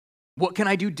preaching. What can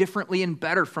I do differently and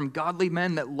better from godly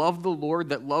men that love the Lord,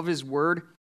 that love His Word,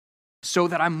 so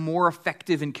that I'm more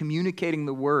effective in communicating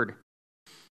the Word,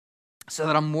 so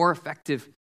that I'm more effective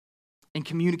in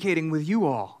communicating with you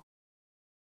all.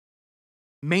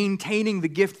 Maintaining the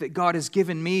gift that God has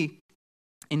given me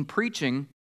in preaching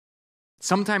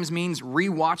sometimes means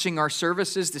rewatching our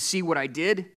services to see what I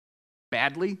did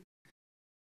badly.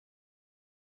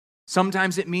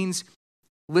 Sometimes it means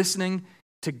listening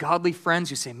to godly friends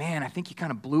who say, man, I think you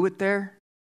kind of blew it there.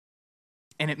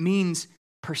 And it means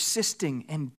persisting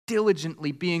and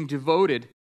diligently being devoted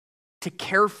to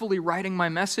carefully writing my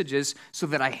messages so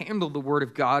that I handle the Word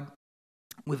of God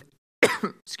with,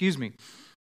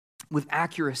 with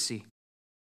accuracy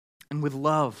and with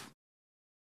love.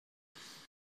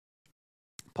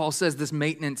 Paul says this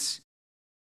maintenance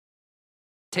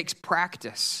takes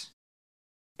practice.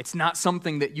 It's not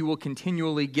something that you will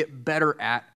continually get better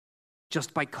at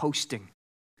just by coasting.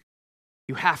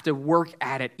 You have to work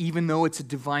at it, even though it's a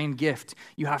divine gift.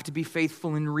 You have to be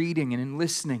faithful in reading and in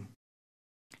listening.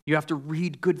 You have to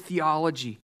read good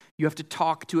theology. You have to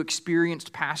talk to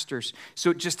experienced pastors.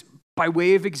 So just by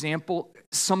way of example,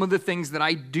 some of the things that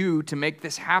I do to make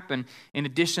this happen, in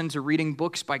addition to reading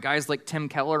books by guys like Tim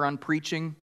Keller on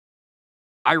preaching,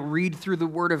 I read through the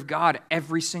Word of God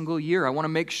every single year. I want to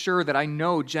make sure that I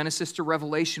know Genesis to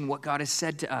Revelation, what God has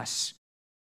said to us.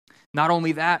 Not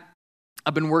only that,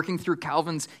 I've been working through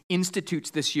Calvin's Institutes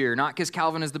this year, not because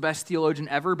Calvin is the best theologian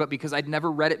ever, but because I'd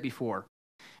never read it before.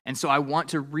 And so I want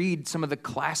to read some of the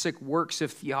classic works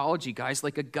of theology, guys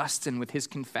like Augustine with his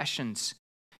Confessions,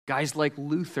 guys like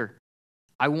Luther.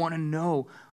 I want to know,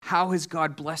 how has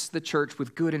God blessed the church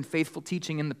with good and faithful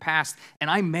teaching in the past?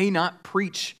 And I may not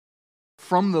preach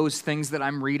from those things that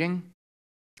I'm reading,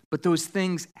 but those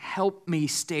things help me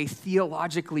stay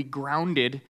theologically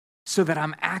grounded so that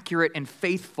I'm accurate and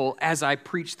faithful as I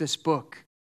preach this book.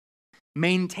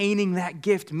 Maintaining that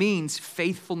gift means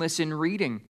faithfulness in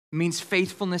reading, means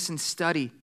faithfulness in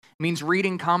study, means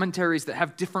reading commentaries that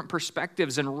have different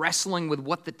perspectives and wrestling with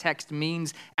what the text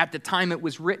means at the time it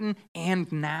was written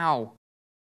and now.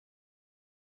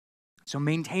 So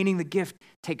maintaining the gift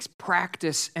takes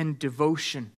practice and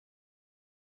devotion.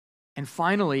 And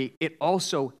finally, it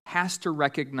also has to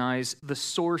recognize the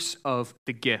source of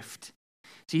the gift.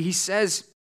 See, he says,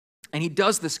 and he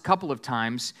does this a couple of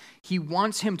times, he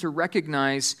wants him to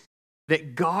recognize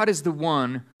that God is the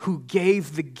one who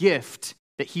gave the gift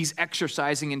that he's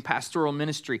exercising in pastoral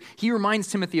ministry. He reminds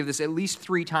Timothy of this at least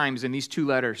 3 times in these 2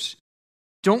 letters.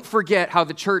 Don't forget how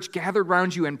the church gathered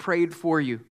around you and prayed for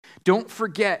you. Don't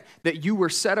forget that you were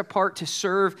set apart to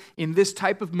serve in this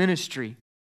type of ministry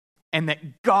and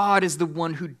that God is the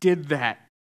one who did that.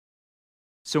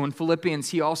 So in Philippians,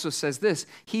 he also says this,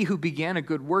 he who began a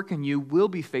good work in you will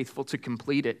be faithful to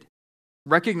complete it.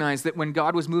 Recognize that when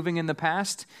God was moving in the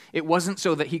past, it wasn't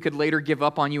so that he could later give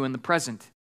up on you in the present.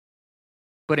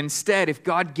 But instead, if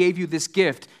God gave you this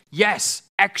gift, yes,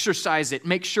 exercise it,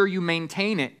 make sure you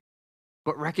maintain it,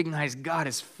 but recognize God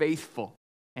is faithful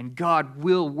and God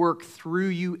will work through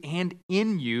you and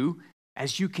in you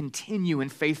as you continue in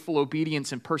faithful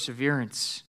obedience and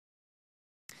perseverance.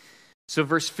 So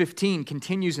verse 15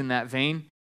 continues in that vein.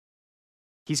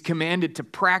 He's commanded to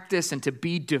practice and to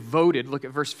be devoted. Look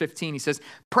at verse 15. He says,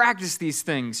 practice these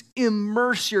things,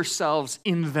 immerse yourselves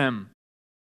in them,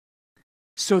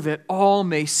 so that all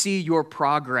may see your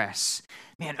progress.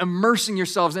 Man, immersing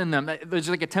yourselves in them. There's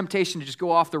like a temptation to just go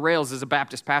off the rails as a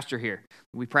Baptist pastor here.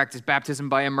 We practice baptism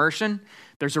by immersion.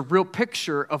 There's a real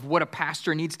picture of what a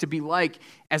pastor needs to be like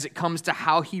as it comes to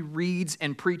how he reads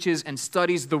and preaches and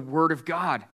studies the Word of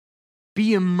God.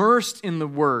 Be immersed in the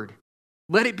Word.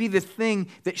 Let it be the thing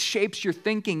that shapes your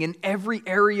thinking in every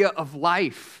area of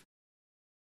life.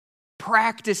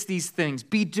 Practice these things.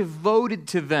 Be devoted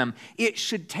to them. It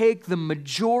should take the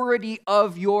majority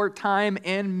of your time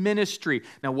and ministry.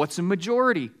 Now, what's a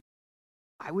majority?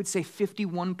 I would say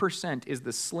 51% is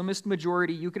the slimmest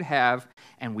majority you could have,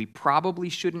 and we probably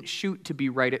shouldn't shoot to be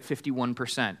right at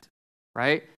 51%,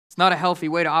 right? It's not a healthy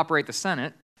way to operate the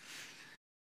Senate.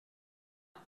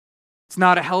 It's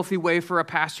not a healthy way for a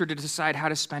pastor to decide how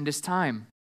to spend his time.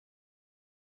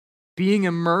 Being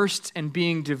immersed and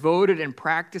being devoted and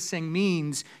practicing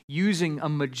means using a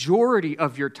majority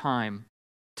of your time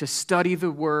to study the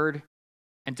Word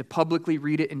and to publicly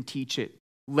read it and teach it.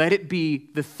 Let it be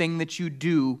the thing that you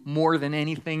do more than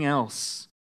anything else.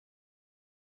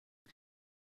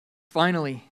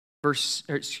 Finally,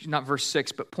 not verse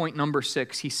 6, but point number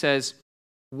 6, he says,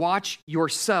 watch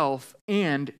yourself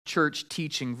and church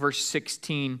teaching. Verse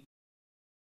 16.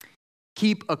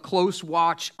 Keep a close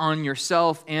watch on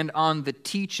yourself and on the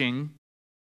teaching.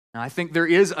 Now, I think there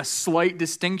is a slight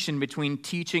distinction between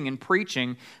teaching and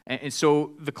preaching. And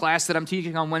so the class that I'm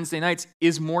teaching on Wednesday nights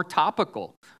is more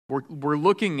topical. We're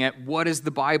looking at what is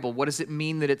the Bible? What does it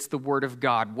mean that it's the Word of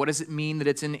God? What does it mean that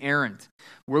it's inerrant?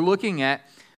 We're looking at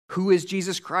who is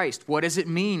Jesus Christ? What does it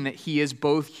mean that he is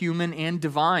both human and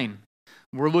divine?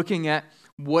 We're looking at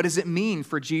what does it mean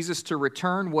for Jesus to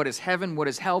return? What is heaven? What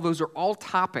is hell? Those are all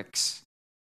topics.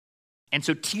 And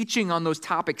so teaching on those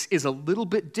topics is a little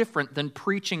bit different than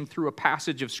preaching through a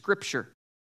passage of Scripture.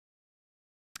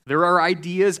 There are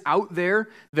ideas out there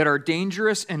that are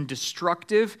dangerous and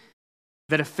destructive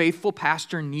that a faithful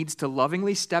pastor needs to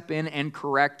lovingly step in and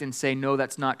correct and say, no,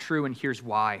 that's not true, and here's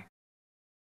why.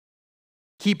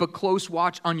 Keep a close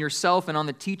watch on yourself and on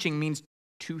the teaching means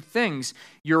two things.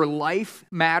 Your life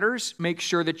matters. Make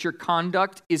sure that your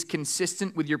conduct is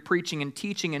consistent with your preaching and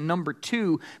teaching. And number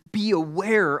two, be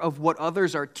aware of what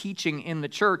others are teaching in the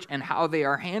church and how they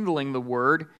are handling the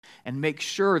word, and make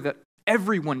sure that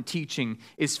everyone teaching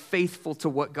is faithful to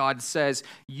what God says.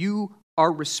 You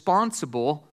are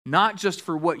responsible not just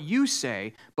for what you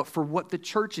say, but for what the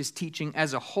church is teaching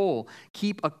as a whole.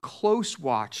 Keep a close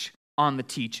watch on the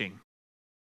teaching.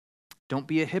 Don't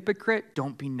be a hypocrite.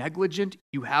 Don't be negligent.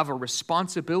 You have a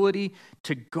responsibility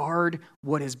to guard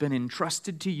what has been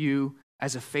entrusted to you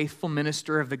as a faithful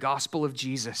minister of the gospel of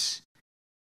Jesus.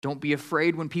 Don't be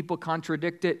afraid when people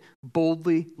contradict it.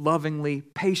 Boldly, lovingly,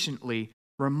 patiently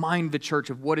remind the church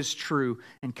of what is true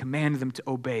and command them to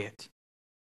obey it.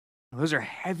 Now, those are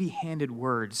heavy-handed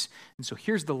words. And so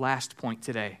here's the last point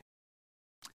today.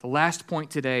 The last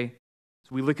point today,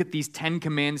 as we look at these 10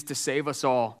 commands to save us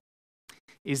all,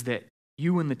 is that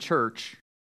you in the church,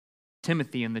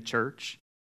 Timothy in the church,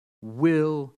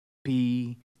 will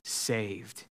be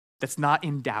saved. That's not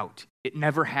in doubt. It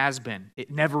never has been.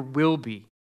 It never will be.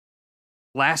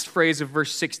 Last phrase of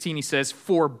verse 16, he says,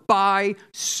 "For by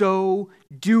so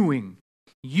doing,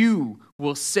 you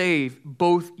will save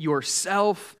both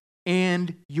yourself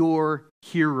and your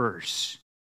hearers."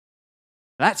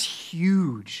 That's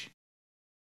huge.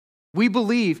 We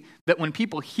believe that when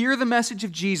people hear the message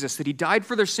of Jesus, that he died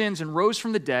for their sins and rose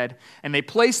from the dead, and they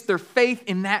place their faith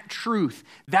in that truth,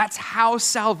 that's how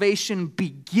salvation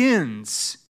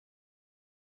begins.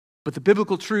 But the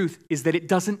biblical truth is that it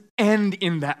doesn't end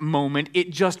in that moment.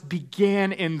 It just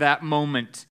began in that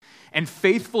moment. And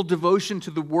faithful devotion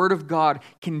to the Word of God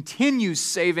continues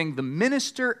saving the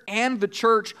minister and the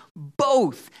church,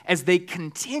 both as they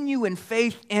continue in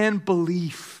faith and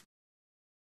belief.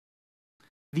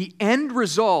 The end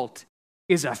result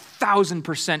is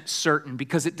 1,000% certain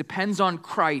because it depends on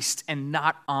Christ and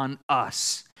not on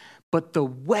us. But the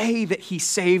way that he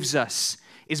saves us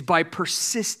is by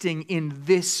persisting in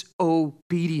this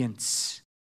obedience.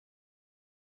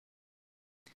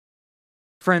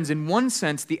 Friends, in one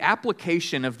sense, the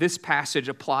application of this passage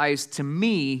applies to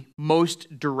me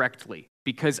most directly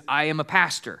because I am a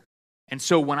pastor. And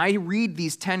so when I read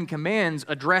these 10 commands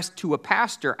addressed to a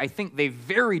pastor, I think they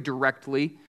very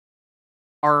directly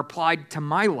are applied to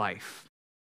my life.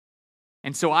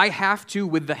 And so I have to,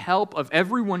 with the help of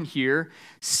everyone here,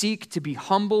 seek to be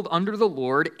humbled under the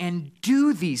Lord and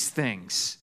do these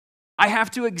things. I have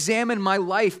to examine my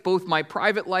life, both my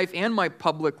private life and my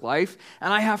public life,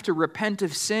 and I have to repent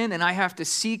of sin, and I have to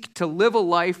seek to live a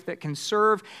life that can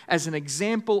serve as an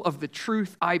example of the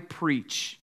truth I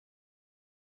preach.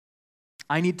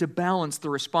 I need to balance the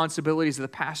responsibilities of the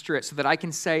pastorate so that I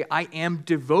can say I am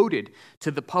devoted to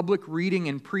the public reading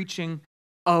and preaching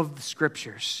of the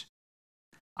Scriptures.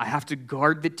 I have to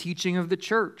guard the teaching of the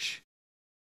church.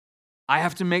 I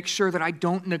have to make sure that I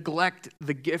don't neglect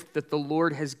the gift that the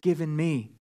Lord has given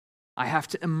me. I have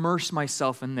to immerse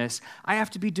myself in this. I have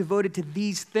to be devoted to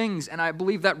these things, and I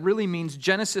believe that really means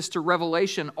Genesis to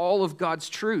Revelation, all of God's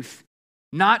truth,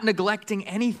 not neglecting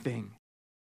anything.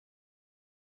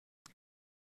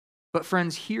 But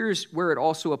friends, here's where it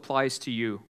also applies to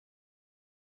you.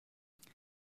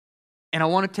 And I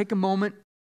want to take a moment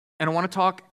and I want to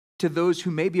talk to those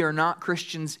who maybe are not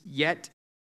Christians yet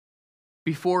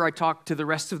before I talk to the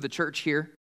rest of the church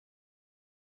here.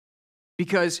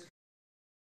 Because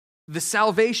the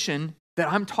salvation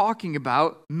that I'm talking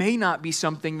about may not be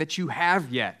something that you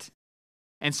have yet.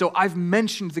 And so I've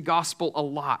mentioned the gospel a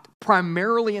lot.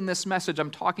 Primarily in this message,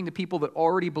 I'm talking to people that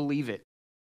already believe it.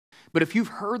 But if you've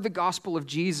heard the gospel of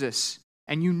Jesus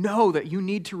and you know that you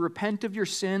need to repent of your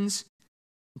sins,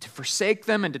 to forsake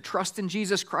them and to trust in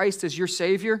Jesus Christ as your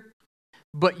Savior,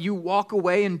 but you walk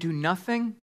away and do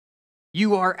nothing,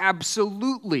 you are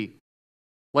absolutely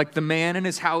like the man in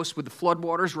his house with the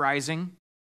floodwaters rising.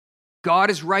 God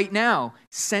is right now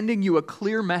sending you a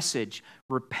clear message.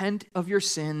 Repent of your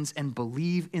sins and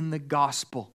believe in the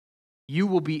gospel. You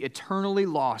will be eternally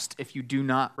lost if you do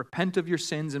not repent of your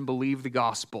sins and believe the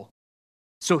gospel.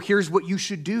 So here's what you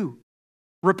should do.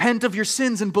 Repent of your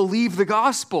sins and believe the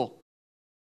gospel.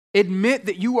 Admit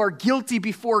that you are guilty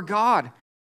before God.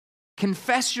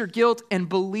 Confess your guilt and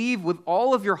believe with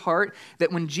all of your heart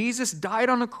that when Jesus died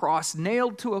on a cross,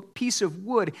 nailed to a piece of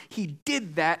wood, he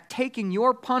did that taking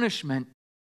your punishment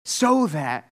so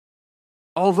that,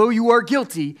 although you are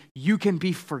guilty, you can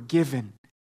be forgiven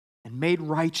and made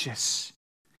righteous.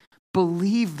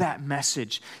 Believe that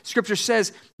message. Scripture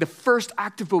says the first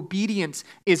act of obedience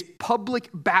is public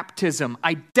baptism,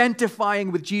 identifying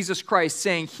with Jesus Christ,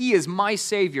 saying, He is my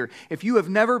Savior. If you have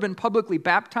never been publicly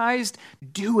baptized,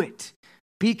 do it.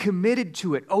 Be committed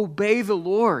to it. Obey the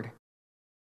Lord.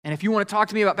 And if you want to talk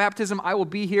to me about baptism, I will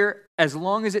be here as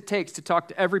long as it takes to talk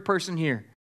to every person here.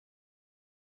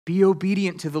 Be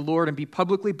obedient to the Lord and be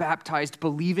publicly baptized,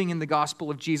 believing in the gospel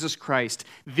of Jesus Christ.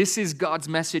 This is God's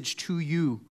message to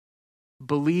you.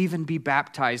 Believe and be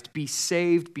baptized. Be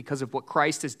saved because of what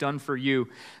Christ has done for you.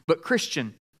 But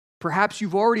Christian, perhaps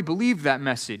you've already believed that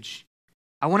message.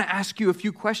 I want to ask you a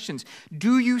few questions.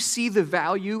 Do you see the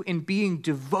value in being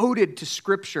devoted to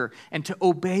Scripture and to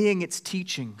obeying its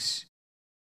teachings?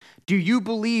 Do you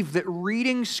believe that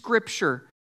reading Scripture,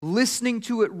 listening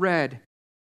to it read,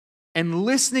 and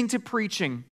listening to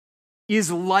preaching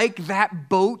is like that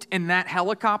boat and that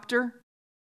helicopter?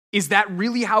 Is that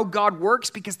really how God works?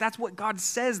 Because that's what God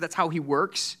says, that's how He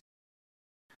works.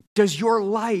 Does your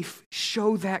life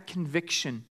show that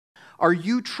conviction? Are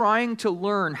you trying to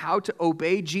learn how to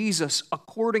obey Jesus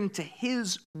according to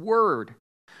His word?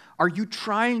 Are you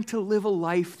trying to live a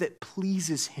life that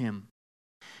pleases Him?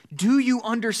 Do you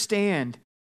understand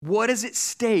what is at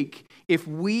stake if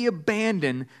we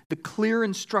abandon the clear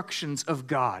instructions of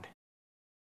God?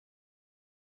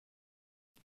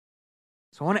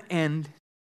 So I want to end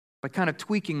by kind of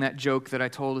tweaking that joke that I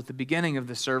told at the beginning of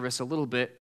the service a little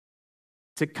bit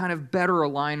to kind of better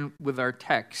align with our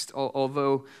text,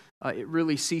 although it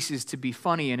really ceases to be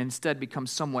funny and instead becomes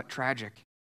somewhat tragic.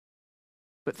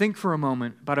 But think for a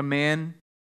moment about a man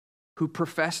who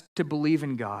professed to believe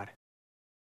in God.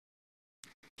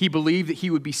 He believed that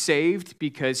he would be saved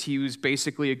because he was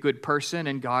basically a good person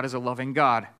and God is a loving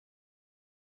God.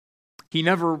 He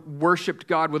never worshiped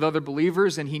God with other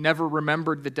believers, and he never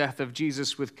remembered the death of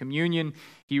Jesus with communion.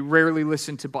 He rarely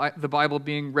listened to the Bible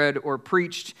being read or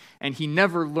preached, and he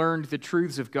never learned the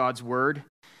truths of God's word.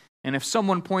 And if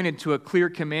someone pointed to a clear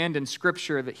command in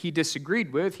Scripture that he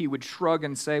disagreed with, he would shrug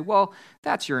and say, well,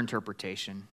 that's your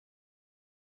interpretation.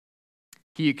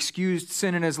 He excused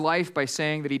sin in his life by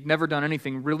saying that he'd never done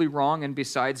anything really wrong, and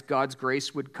besides, God's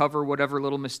grace would cover whatever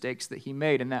little mistakes that he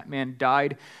made, and that man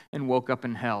died and woke up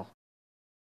in hell.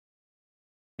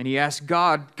 And he asked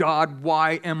God, God,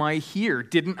 why am I here?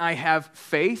 Didn't I have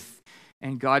faith?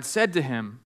 And God said to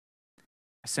him,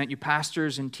 I sent you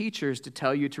pastors and teachers to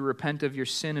tell you to repent of your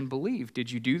sin and believe.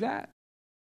 Did you do that?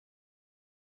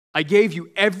 I gave you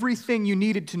everything you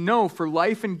needed to know for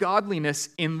life and godliness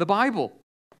in the Bible.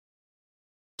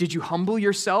 Did you humble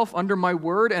yourself under my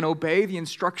word and obey the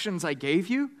instructions I gave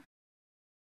you?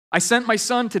 I sent my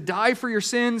son to die for your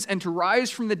sins and to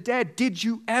rise from the dead. Did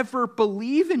you ever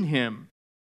believe in him?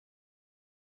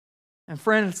 And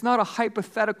friend, it's not a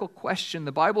hypothetical question.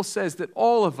 The Bible says that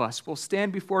all of us will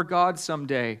stand before God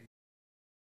someday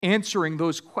answering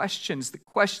those questions. The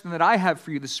question that I have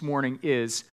for you this morning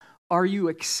is, are you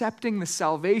accepting the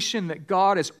salvation that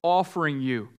God is offering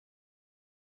you?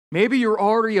 Maybe you're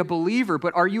already a believer,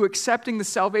 but are you accepting the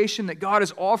salvation that God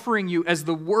is offering you as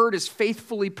the word is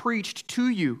faithfully preached to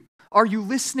you? Are you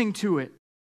listening to it?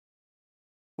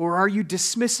 Or are you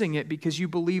dismissing it because you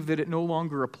believe that it no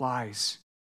longer applies?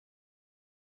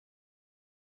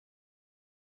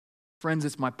 Friends,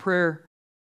 it's my prayer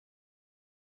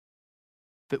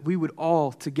that we would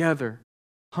all together,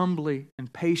 humbly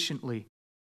and patiently,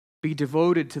 be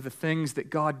devoted to the things that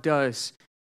God does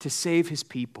to save His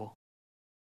people.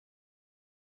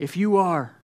 If you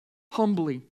are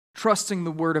humbly trusting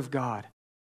the Word of God,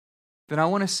 then I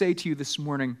want to say to you this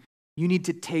morning, you need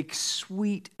to take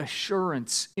sweet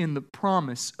assurance in the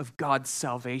promise of God's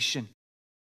salvation.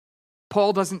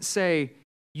 Paul doesn't say,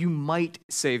 you might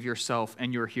save yourself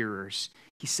and your hearers.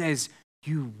 He says,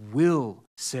 you will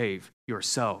save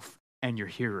yourself and your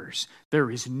hearers. There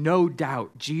is no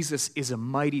doubt Jesus is a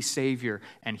mighty Savior,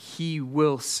 and He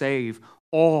will save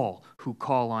all who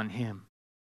call on Him.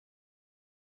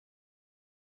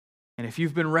 And if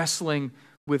you've been wrestling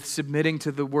with submitting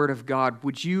to the Word of God,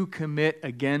 would you commit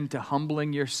again to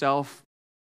humbling yourself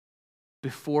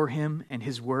before Him and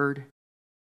His Word?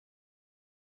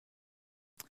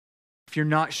 If you're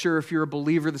not sure if you're a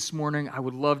believer this morning, I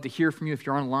would love to hear from you. If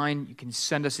you're online, you can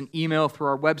send us an email through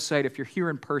our website. If you're here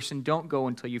in person, don't go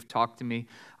until you've talked to me.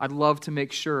 I'd love to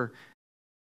make sure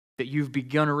that you've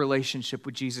begun a relationship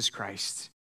with Jesus Christ.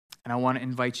 And I want to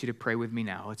invite you to pray with me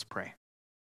now. Let's pray.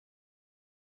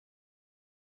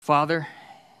 Father,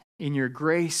 in your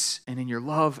grace and in your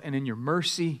love and in your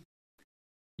mercy,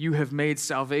 you have made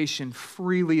salvation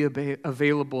freely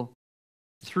available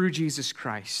through Jesus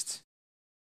Christ.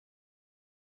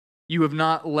 You have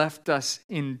not left us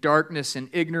in darkness and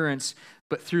ignorance,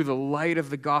 but through the light of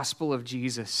the gospel of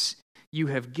Jesus, you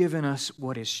have given us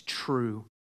what is true.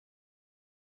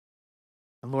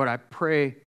 And Lord, I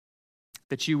pray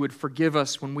that you would forgive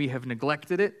us when we have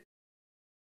neglected it,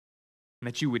 and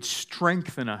that you would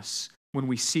strengthen us when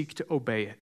we seek to obey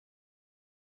it.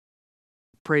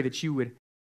 Pray that you would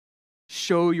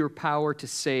show your power to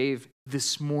save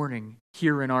this morning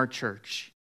here in our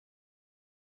church.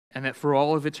 And that for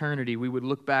all of eternity, we would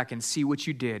look back and see what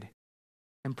you did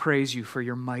and praise you for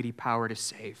your mighty power to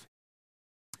save.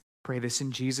 Pray this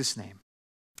in Jesus' name.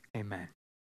 Amen.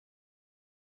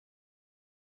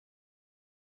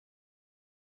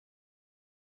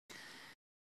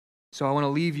 So I want to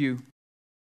leave you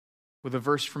with a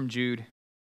verse from Jude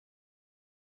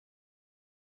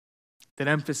that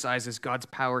emphasizes God's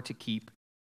power to keep.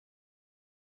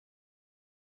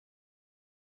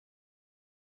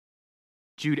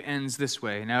 Jude ends this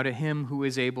way, "Now to him who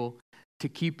is able to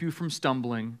keep you from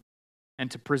stumbling and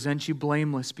to present you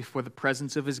blameless before the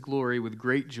presence of his glory with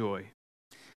great joy,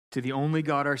 to the only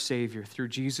God our Savior, through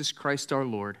Jesus Christ our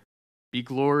Lord, be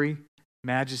glory,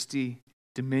 majesty,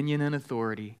 dominion, and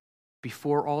authority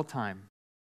before all time,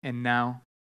 and now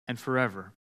and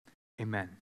forever.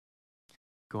 Amen."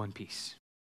 Go in peace.